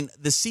 I mean,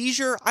 the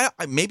seizure.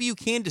 Maybe you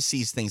can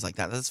seize things like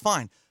that. That's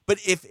fine. But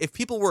if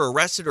people were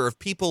arrested, or if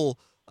people,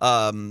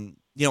 are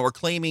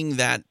claiming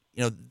that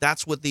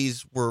that's what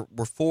these were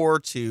for,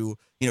 to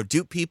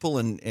dupe people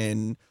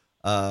and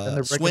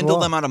swindle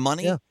them out of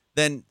money,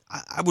 then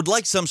I would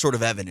like some sort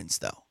of evidence,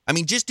 though. I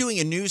mean, just doing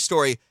a news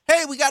story.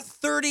 Hey, we got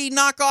 30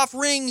 knockoff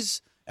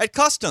rings at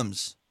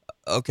customs.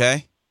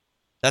 Okay,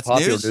 that's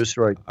popular news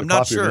story. I'm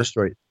not sure. News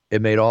story.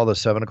 It made all the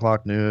 7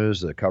 o'clock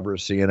news, the cover of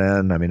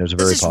CNN. I mean, it was a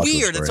very popular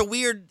weird. story. It's a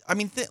weird. I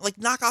mean, like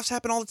knockoffs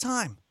happen all the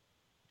time.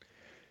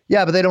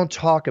 Yeah, but they don't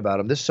talk about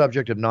them. This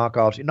subject of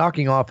knockoffs,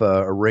 knocking off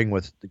a ring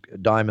with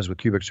diamonds with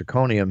cubic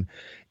zirconium,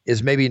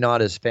 is maybe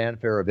not as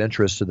fanfare of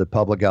interest to the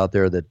public out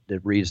there that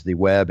reads the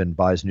web and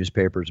buys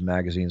newspapers,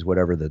 magazines,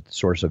 whatever the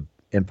source of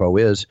info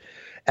is,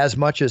 as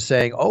much as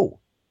saying,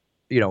 NBA,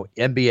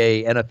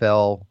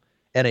 NFL,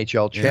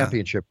 NHL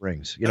championship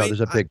rings.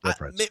 There's a big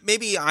difference.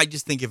 Maybe I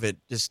just think of it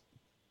just,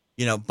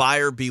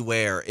 buyer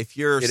beware. If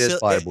you're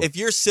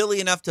silly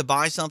enough to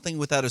buy something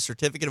without a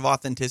certificate of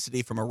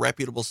authenticity from a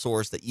reputable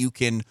source that you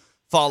can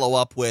follow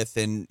up with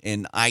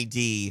and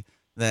ID,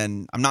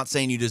 then I'm not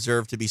saying you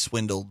deserve to be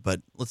swindled,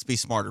 but let's be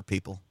smarter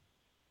people.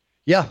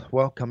 Yeah,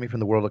 well, coming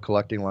from the world of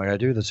collecting like I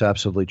do, that's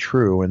absolutely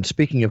true. And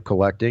speaking of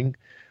collecting,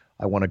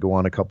 I want to go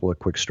on a couple of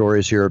quick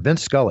stories here.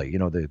 Vince Scully,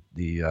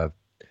 the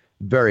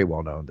very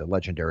well-known, the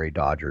legendary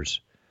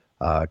Dodgers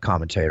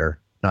commentator.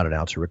 Not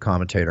announcer, but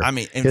commentator. I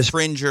mean,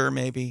 infringer,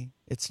 maybe.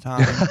 It's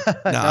time.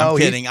 No,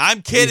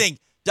 I'm kidding.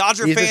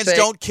 Dodger fans,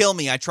 don't kill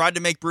me. I tried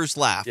to make Bruce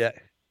laugh. Yeah,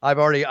 I've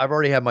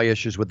already had my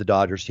issues with the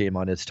Dodgers team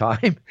on It's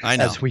Time. I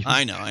know. As we've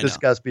I know.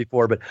 discussed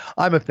before, but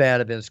I'm a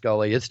fan of Vince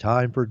Scully. It's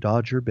time for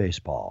Dodger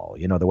baseball.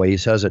 The way he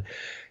says it.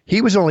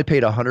 He was only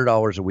paid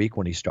 $100 a week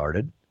when he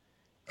started.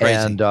 Crazy.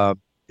 And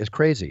it's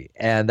crazy.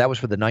 And that was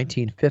for the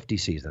 1950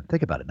 season.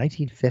 Think about it.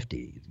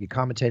 1950. You're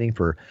commentating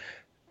for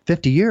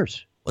 50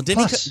 years. Well,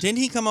 didn't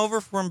he come over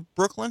from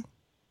Brooklyn?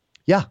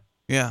 Yeah.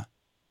 Yeah.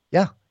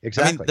 Yeah,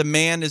 exactly. I mean, the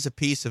man is a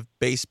piece of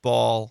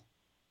baseball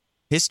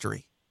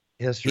history.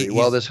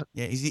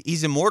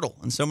 He's immortal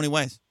in so many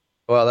ways.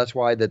 Well, that's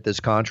why this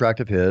contract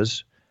of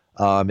his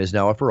is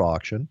now up for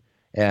auction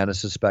and is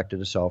suspected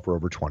to sell for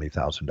over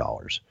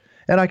 $20,000.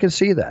 And I can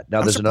see that.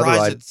 Now, there's another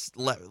item. It's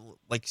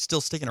like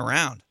still sticking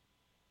around.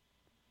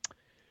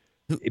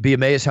 You'd be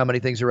amazed how many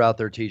things are out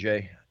there,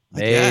 TJ.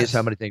 Amazed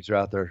how many things are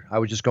out there. I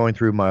was just going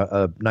through my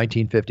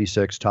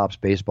 1956 Topps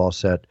baseball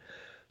set,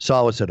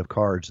 solid set of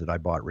cards that I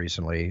bought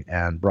recently,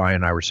 and Brian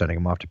and I were sending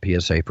them off to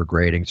PSA for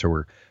grading. So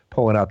we're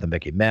pulling out the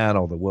Mickey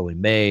Mantle, the Willie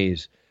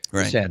Mays,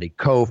 the Sandy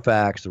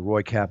Koufax, the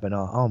Roy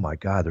Campanella. Oh my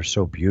God, they're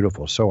so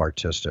beautiful, so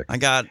artistic. I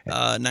got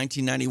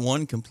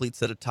 1991 complete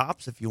set of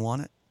Topps if you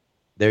want it.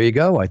 There you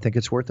go. I think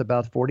it's worth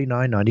about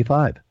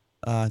 $49.95.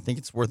 I think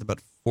it's worth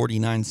about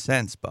 49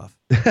 cents, Buff.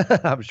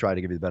 I was trying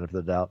to give you the benefit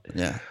of the doubt.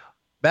 Yeah.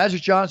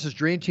 Magic Johnson's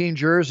Dream Team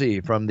jersey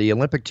from the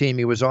Olympic team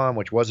he was on,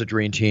 which was a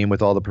dream team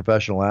with all the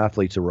professional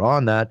athletes that were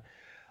on that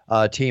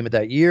team at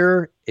that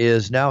year,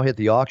 is now hit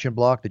the auction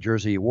block. The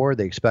jersey he wore,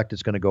 they expect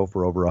it's going to go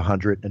for over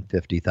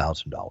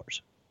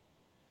 $150,000.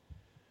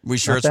 We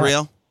sure it's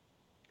real?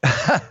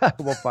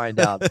 We'll find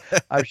out.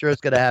 I'm sure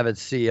it's going to have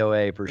its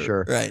COA for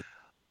sure. Right.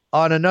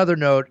 On another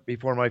note,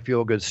 before my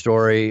feel-good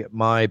story,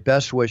 my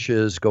best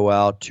wishes go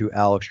out to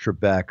Alex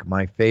Trebek,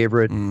 my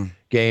favorite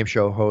game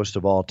show host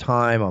of all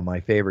time, on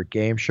my favorite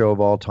game show of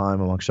all time,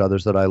 amongst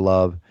others that I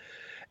love.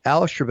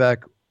 Alex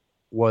Trebek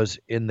was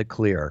in the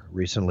clear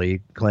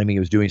recently, claiming he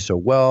was doing so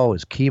well.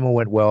 His chemo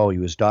went well. He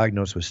was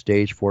diagnosed with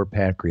stage 4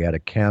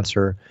 pancreatic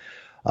cancer.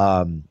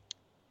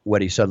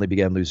 When he suddenly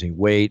began losing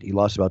weight, he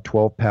lost about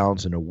 12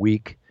 pounds in a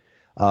week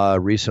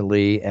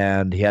recently,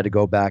 and he had to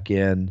go back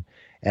in.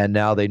 And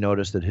now they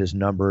notice that his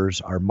numbers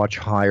are much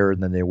higher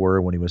than they were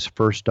when he was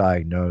first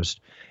diagnosed.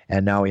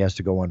 And now he has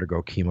to go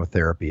undergo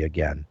chemotherapy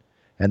again.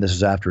 And this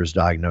is after his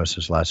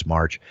diagnosis last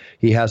March.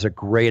 He has a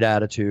great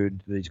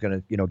attitude that he's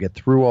going to, get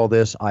through all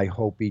this. I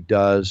hope he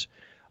does.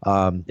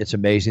 It's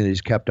amazing that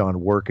he's kept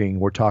on working.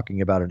 We're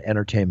talking about an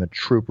entertainment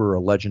trooper, a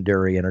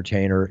legendary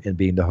entertainer, and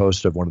being the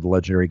host of one of the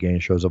legendary game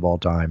shows of all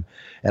time.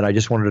 And I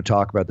just wanted to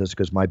talk about this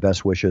because my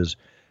best wishes,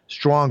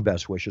 strong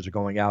best wishes, are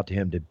going out to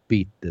him to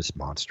beat this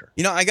monster.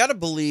 You know, I got to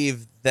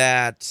believe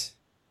that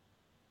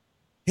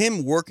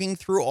him working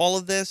through all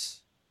of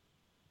this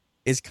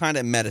is kind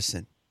of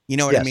medicine. You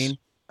know what I mean?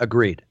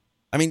 Agreed.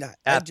 I mean,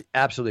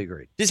 absolutely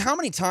agreed. Just how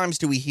many times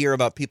do we hear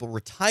about people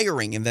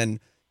retiring and then,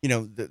 you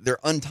know, their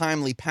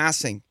untimely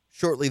passing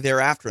shortly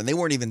thereafter, and they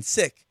weren't even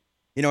sick?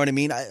 You know what I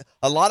mean?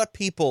 A lot of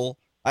people,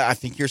 I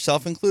think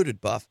yourself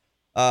included, Buff,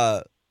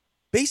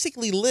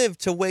 basically live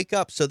to wake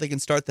up so they can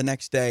start the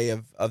next day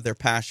of their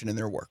passion and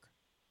their work.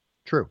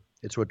 True.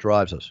 It's what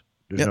drives us.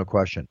 There's no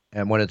question.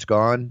 And when it's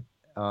gone,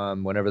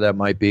 whenever that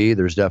might be,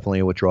 there's definitely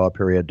a withdrawal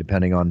period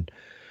depending on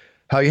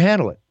how you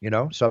handle it. You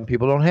know, some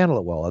people don't handle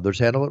it well. Others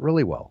handle it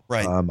really well.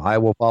 Right. I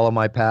will follow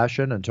my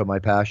passion until my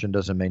passion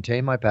doesn't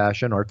maintain my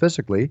passion, or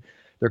physically,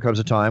 there comes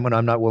a time when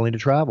I'm not willing to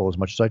travel as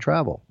much as I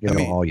travel,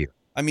 all year.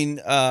 I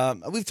mean,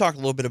 we've talked a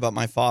little bit about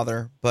my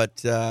father, but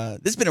this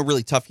has been a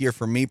really tough year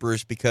for me,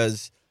 Bruce,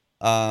 because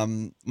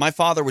my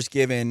father was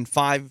given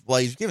he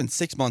was given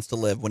 6 months to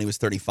live when he was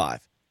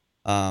 35.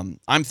 I'm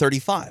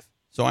 35.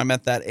 So I'm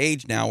at that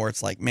age now where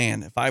it's like,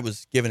 man, if I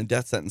was given a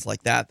death sentence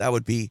like that, that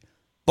would be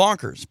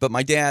bonkers. But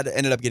my dad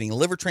ended up getting a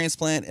liver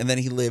transplant, and then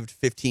he lived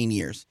 15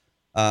 years.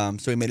 So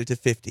he made it to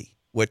 50,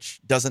 which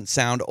doesn't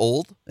sound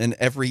old. And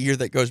every year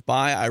that goes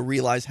by, I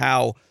realize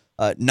how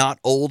not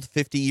old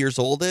 50 years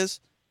old is.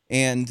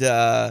 And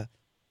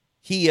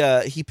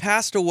he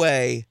passed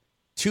away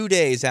 2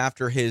 days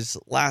after his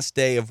last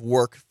day of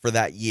work for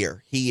that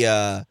year. He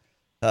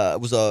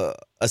was a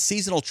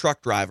seasonal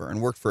truck driver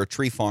and worked for a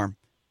tree farm,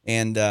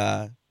 and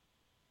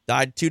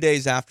died 2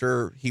 days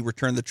after he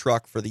returned the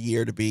truck for the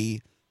year to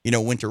be,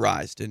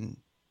 winterized and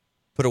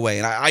put away.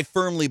 And I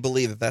firmly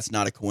believe that that's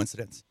not a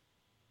coincidence.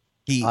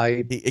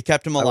 It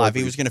kept him alive.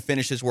 He was going to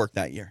finish his work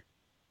that year.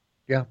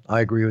 Yeah, I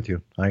agree with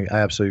you. I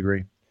absolutely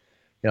agree.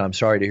 I'm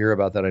sorry to hear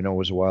about that. I know it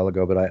was a while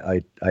ago, but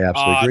I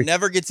absolutely agree. It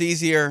never gets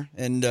easier.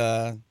 And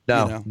no.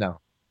 I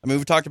mean,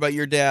 we've talked about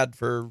your dad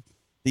for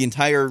the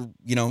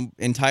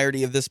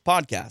entirety of this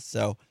podcast.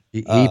 So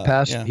he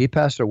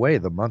passed away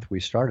the month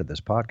we started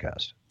this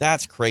podcast.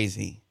 That's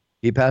crazy.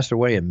 He passed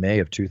away in May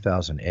of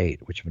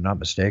 2008, which, if I'm not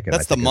mistaken,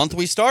 that's the month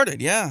we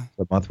started. Yeah,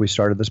 the month we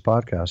started this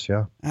podcast.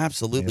 Yeah,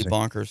 absolutely amazing.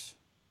 Bonkers.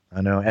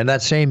 I know. And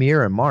that same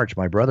year in March,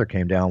 my brother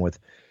came down with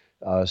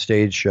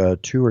stage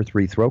 2 or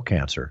 3 throat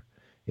cancer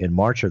in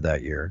March of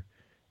that year,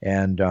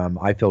 and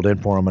I filled in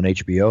for him on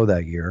HBO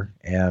that year,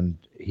 and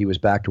he was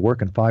back to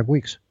work in 5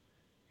 weeks.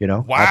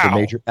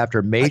 Wow.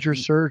 After major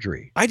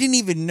surgery. I didn't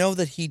even know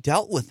that he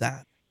dealt with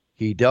that.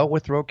 He dealt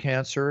with throat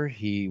cancer.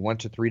 He went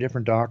to 3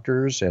 different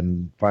doctors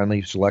and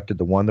finally selected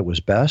the one that was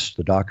best.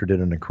 The doctor did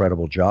an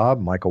incredible job.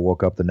 Michael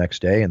woke up the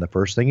next day, and the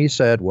first thing he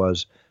said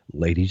was,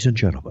 "Ladies and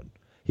gentlemen."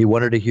 He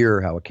wanted to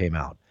hear how it came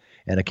out,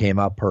 and it came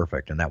out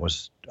perfect. And that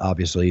was,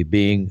 obviously,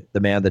 being the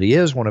man that he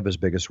is, one of his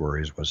biggest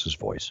worries was his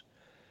voice.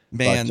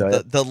 Man,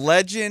 the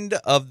legend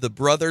of the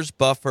Brothers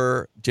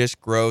Buffer just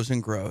grows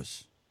and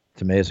grows.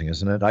 It's amazing,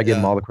 isn't it? I give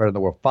him all the credit in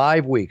the world.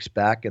 5 weeks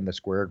back in the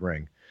squared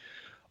ring.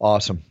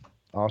 Awesome.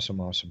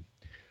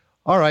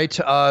 All right.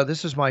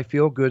 This is my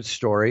feel-good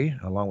story,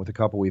 along with a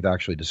couple we've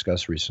actually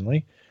discussed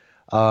recently.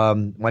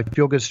 My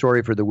feel-good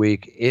story for the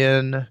week: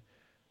 in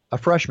a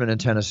freshman in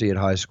Tennessee at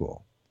high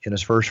school, in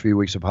his first few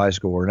weeks of high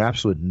school, were an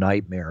absolute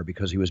nightmare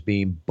because he was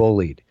being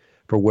bullied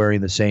for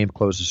wearing the same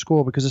clothes to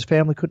school because his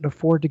family couldn't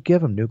afford to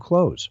give him new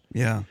clothes.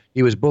 Yeah.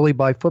 He was bullied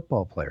by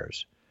football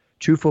players.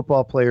 2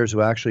 football players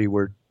who actually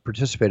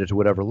participated to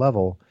whatever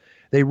level.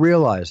 They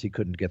realized he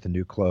couldn't get the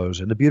new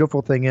clothes. And the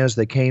beautiful thing is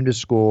they came to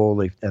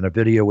school, and a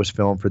video was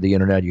filmed for the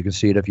internet. You can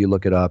see it if you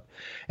look it up.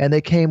 And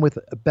they came with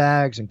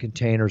bags and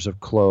containers of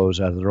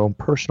clothes out of their own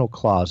personal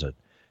closet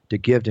to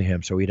give to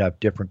him so he'd have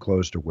different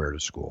clothes to wear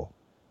to school.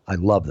 I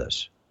love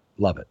this.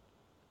 Love it.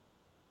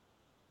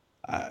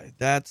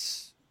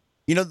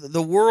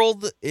 The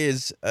world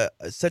is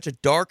such a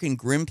dark and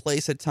grim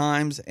place at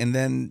times, and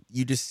then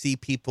you just see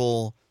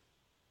people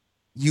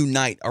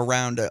unite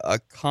around a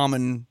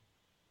common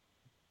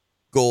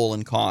goal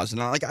and cause.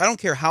 And I don't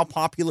care how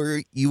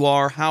popular you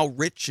are, how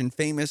rich and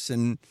famous,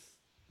 and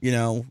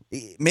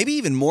maybe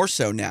even more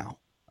so now.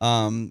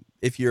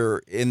 If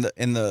you're in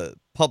the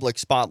public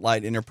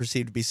spotlight and are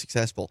perceived to be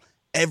successful,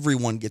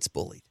 everyone gets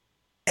bullied.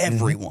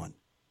 Everyone.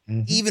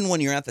 Mm-hmm. Even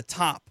when you're at the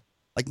top.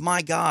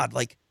 My God,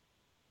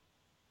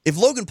 if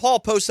Logan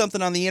Paul posts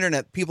something on the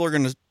internet, people are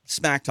going to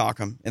smack talk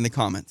him in the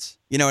comments.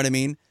 You know what I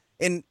mean?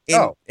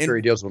 Sure,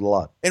 he deals with a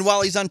lot. And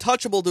while he's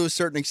untouchable to a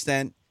certain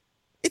extent,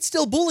 it's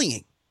still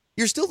bullying.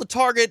 You're still the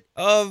target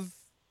of,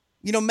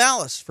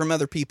 malice from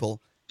other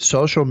people.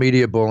 Social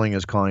media bullying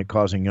is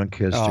causing young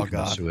kids to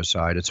commit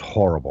suicide. It's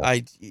horrible.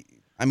 I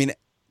mean,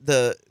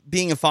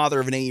 being a father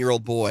of an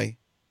 8-year-old boy,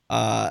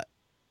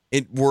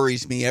 it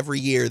worries me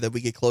every year that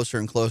we get closer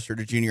and closer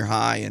to junior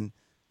high and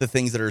the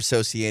things that are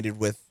associated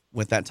with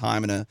that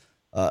time in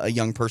a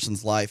young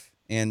person's life.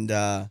 And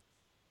I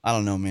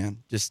don't know,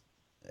 man. Just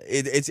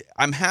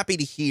I'm happy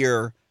to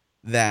hear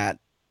that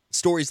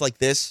stories like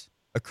this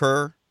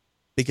occur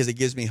because it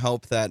gives me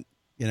hope that,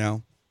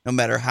 no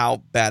matter how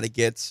bad it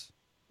gets,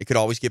 it could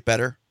always get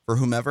better for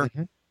whomever.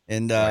 Mm-hmm.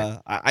 And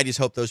I just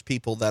hope those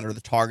people that are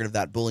the target of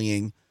that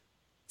bullying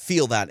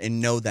feel that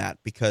and know that,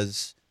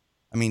 because,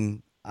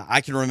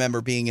 I can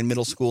remember being in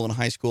middle school and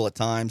high school at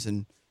times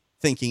and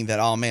thinking that,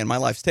 oh, man, my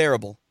life's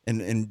terrible.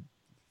 And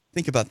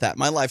think about that.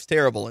 My life's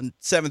terrible. In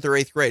 7th or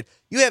 8th grade,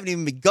 you haven't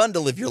even begun to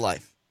live your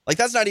life. Like,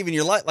 that's not even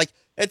your life. Like,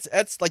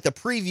 it's like the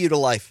preview to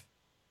life.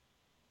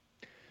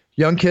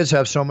 Young kids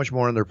have so much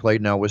more on their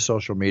plate now with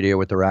social media,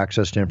 with their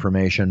access to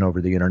information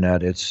over the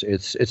internet. It's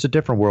a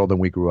different world than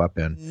we grew up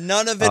in.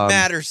 None of it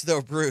matters,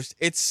 though, Bruce.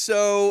 It's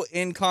so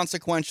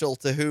inconsequential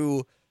to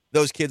who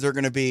those kids are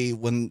going to be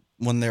when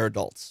they're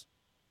adults.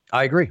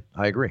 I agree.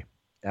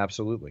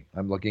 Absolutely.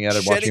 I'm looking at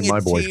it, watching my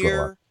boys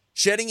grow up.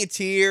 Shedding a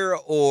tear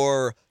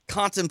or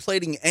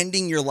contemplating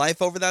ending your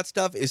life over that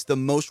stuff is the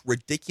most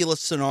ridiculous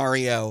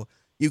scenario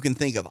you can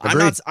think of.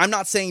 Agreed. I'm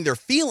not saying their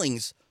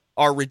feelings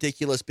are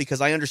ridiculous,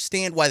 because I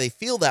understand why they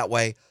feel that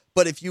way.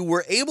 But if you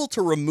were able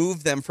to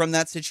remove them from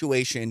that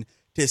situation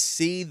to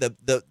see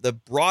the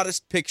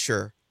broadest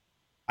picture,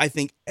 I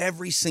think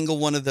every single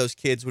one of those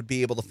kids would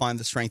be able to find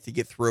the strength to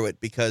get through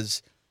it,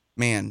 because,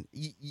 man,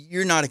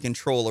 you're not in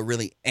control of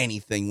really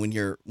anything when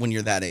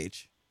you're that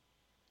age.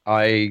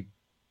 I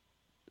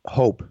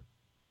hope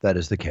that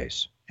is the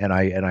case. And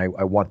I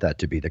want that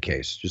to be the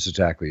case, just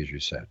exactly as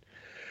you said.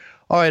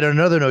 All right, on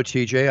another note,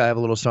 TJ, I have a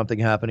little something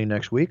happening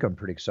next week I'm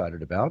pretty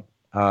excited about.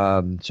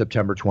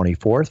 September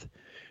 24th,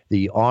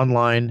 the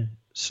online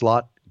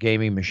slot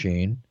gaming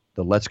machine,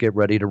 the Let's Get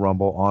Ready to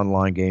Rumble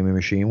online gaming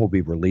machine, will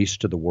be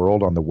released to the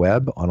world on the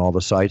web on all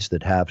the sites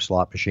that have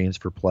slot machines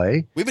for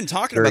play. We've been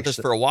talking about this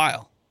for a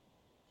while.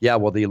 Yeah,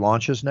 well, the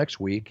launch is next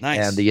week. Nice.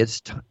 And the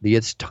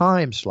It's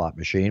Time slot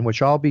machine,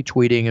 which I'll be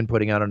tweeting and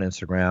putting out on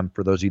Instagram.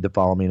 For those of you that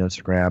follow me on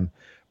Instagram,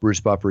 Bruce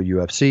Buffer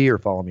UFC, or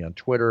follow me on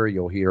Twitter,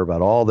 you'll hear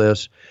about all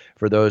this.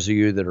 For those of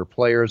you that are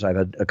players, I've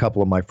had a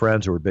couple of my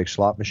friends who are big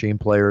slot machine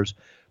players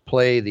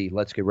play the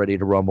Let's Get Ready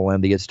to Rumble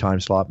and the It's Time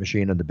slot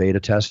machine in the beta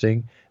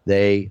testing.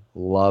 They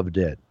loved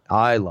it.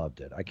 I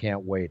loved it. I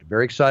can't wait.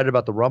 Very excited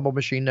about the Rumble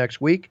machine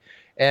next week,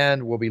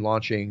 and we'll be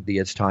launching the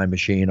It's Time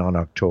machine on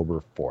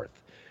October 4th.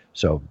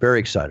 So very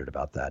excited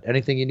about that.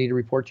 Anything you need to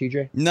report,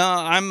 TJ? No,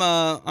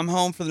 I'm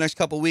home for the next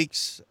couple of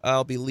weeks.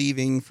 I'll be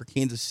leaving for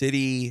Kansas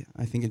City,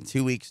 I think, in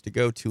 2 weeks to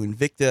go to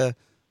Invicta.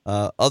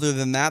 Other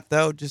than that,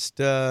 though,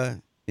 just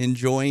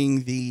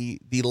enjoying the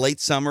late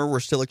summer we're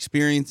still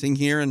experiencing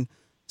here in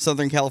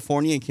Southern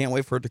California, and can't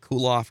wait for it to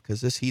cool off,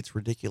 because this heat's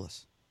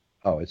ridiculous.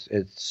 Oh, it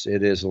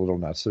is a little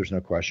nuts. There's no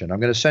question. I'm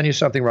going to send you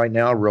something right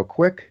now, real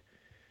quick.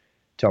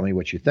 Tell me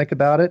what you think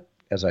about it,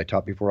 as I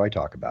taught before I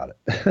talk about it.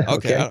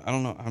 Okay. I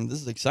don't know.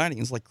 This is exciting.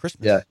 It's like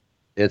Christmas. Yeah.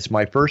 It's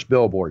my first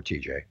billboard,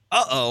 TJ.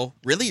 Uh-oh.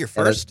 Really? Your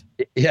first?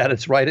 And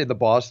it's right in the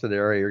Boston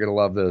area. You're going to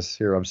love this.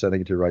 Here, I'm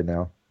sending it to you right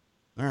now.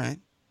 All right.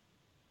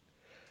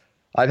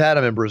 I've had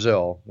them in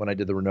Brazil when I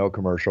did the Renault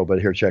commercial,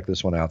 but here, check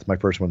this one out. It's my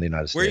first one in the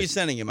United States. Where are you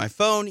sending it? My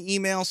phone,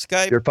 email,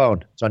 Skype? Your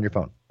phone. It's on your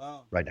phone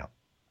right now.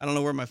 I don't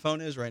know where my phone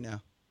is right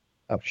now.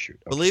 Oh, shoot.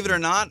 Okay. Believe it or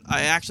not,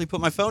 I actually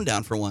put my phone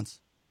down for once.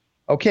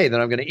 Okay, then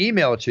I'm going to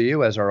email it to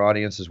you as our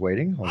audience is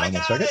waiting. Hold on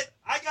one second.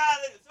 I got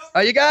it. It's okay.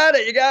 Oh, you got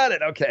it. You got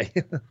it. Okay.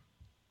 All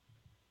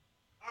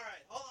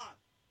right, hold on.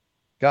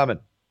 Coming.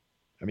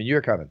 I mean,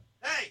 you're coming.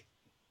 Hey,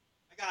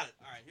 I got it.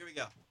 All right, here we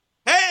go.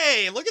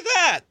 Hey, look at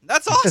that.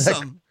 That's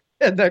awesome.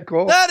 Isn't that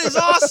cool? That is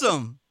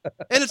awesome.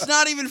 And it's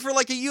not even for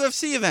like a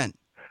UFC event.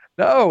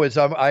 No, it's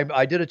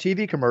I did a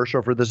TV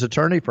commercial for this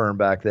attorney firm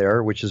back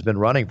there, which has been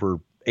running for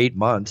 8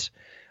 months.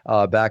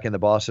 Back in the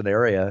Boston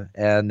area,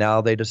 and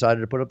now they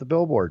decided to put up the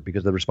billboard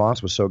because the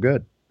response was so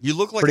good. You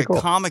look like Pretty a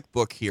comic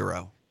book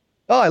hero.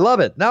 Oh, I love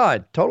it. No,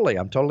 I'm totally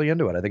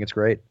into it. I think it's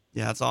great.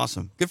 Yeah, that's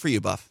awesome. Good for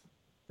you, Buff.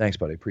 Thanks,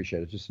 buddy.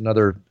 Appreciate it. Just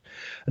another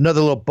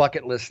little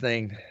bucket list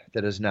thing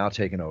that has now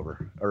taken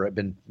over, or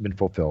been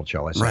fulfilled,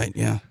 shall I say. Right,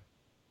 yeah.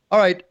 All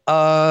right,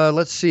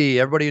 let's see.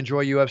 Everybody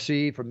enjoy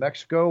UFC from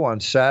Mexico on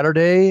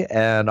Saturday,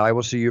 and I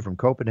will see you from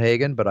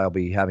Copenhagen, but I'll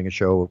be having a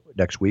show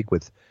next week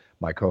with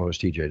my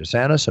co-host TJ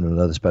DeSantis and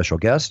another special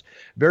guest.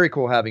 Very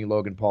cool having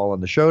Logan Paul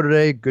on the show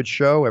today. Good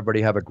show.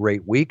 Everybody have a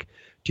great week.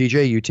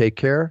 TJ, you take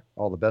care.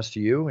 All the best to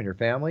you and your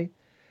family.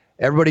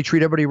 Everybody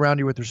treat everybody around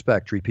you with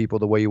respect. Treat people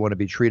the way you want to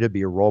be treated.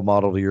 Be a role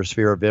model to your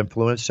sphere of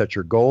influence. Set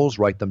your goals.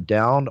 Write them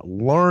down.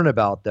 Learn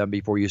about them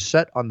before you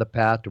set on the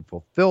path to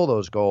fulfill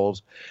those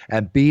goals,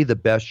 and be the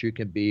best you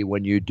can be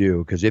when you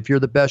do. Because if you're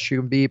the best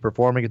you can be,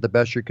 performing at the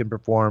best you can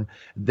perform,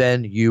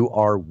 then you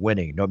are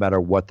winning, no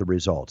matter what the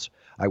results.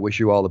 I wish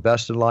you all the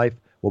best in life.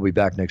 We'll be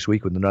back next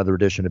week with another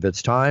edition of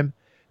It's Time.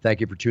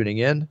 Thank you for tuning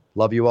in.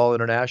 Love you all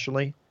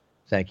internationally.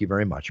 Thank you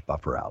very much.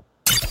 Buffer out.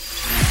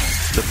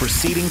 The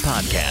preceding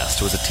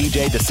podcast was a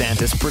TJ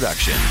DeSantis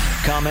production.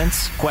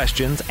 Comments,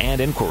 questions, and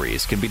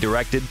inquiries can be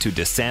directed to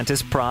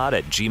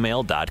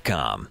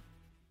DeSantisProd@gmail.com.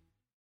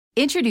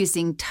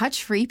 Introducing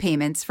touch-free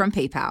payments from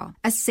PayPal,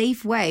 a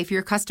safe way for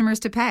your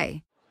customers to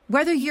pay.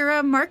 Whether you're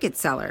a market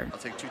seller, I'll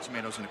take 2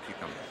 tomatoes and a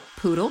cucumber.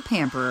 poodle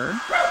pamperer,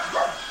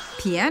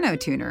 piano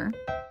tuner,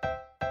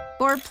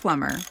 or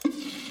plumber,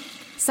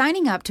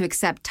 signing up to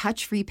accept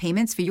touch-free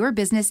payments for your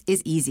business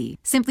is easy.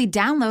 Simply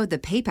download the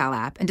PayPal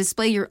app and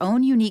display your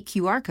own unique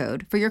QR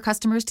code for your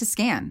customers to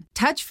scan.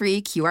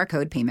 Touch-free QR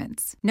code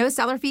payments. No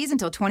seller fees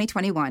until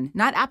 2021.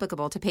 Not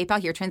applicable to PayPal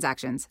here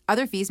transactions.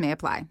 Other fees may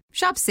apply.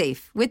 Shop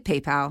safe with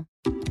PayPal.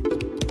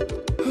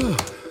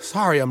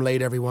 Sorry I'm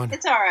late, everyone.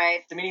 It's all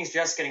right. The meeting's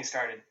just getting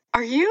started.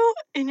 Are you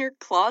in your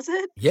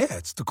closet? Yeah,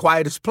 it's the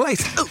quietest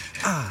place.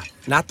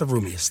 Not the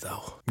roomiest,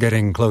 though.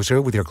 Getting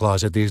closer with your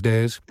closet these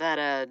days?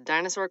 That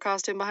dinosaur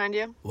costume behind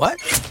you? What?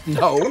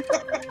 No.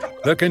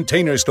 The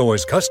Container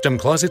Store's custom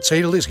closet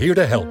sale is here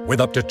to help with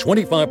up to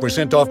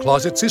 25% off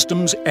closet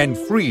systems and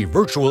free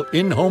virtual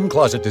in-home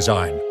closet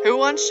design. Who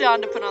wants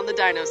Sean to put on the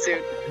dino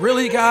suit?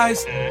 Really,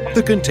 guys?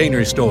 The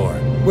Container Store,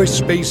 where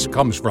space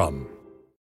comes from.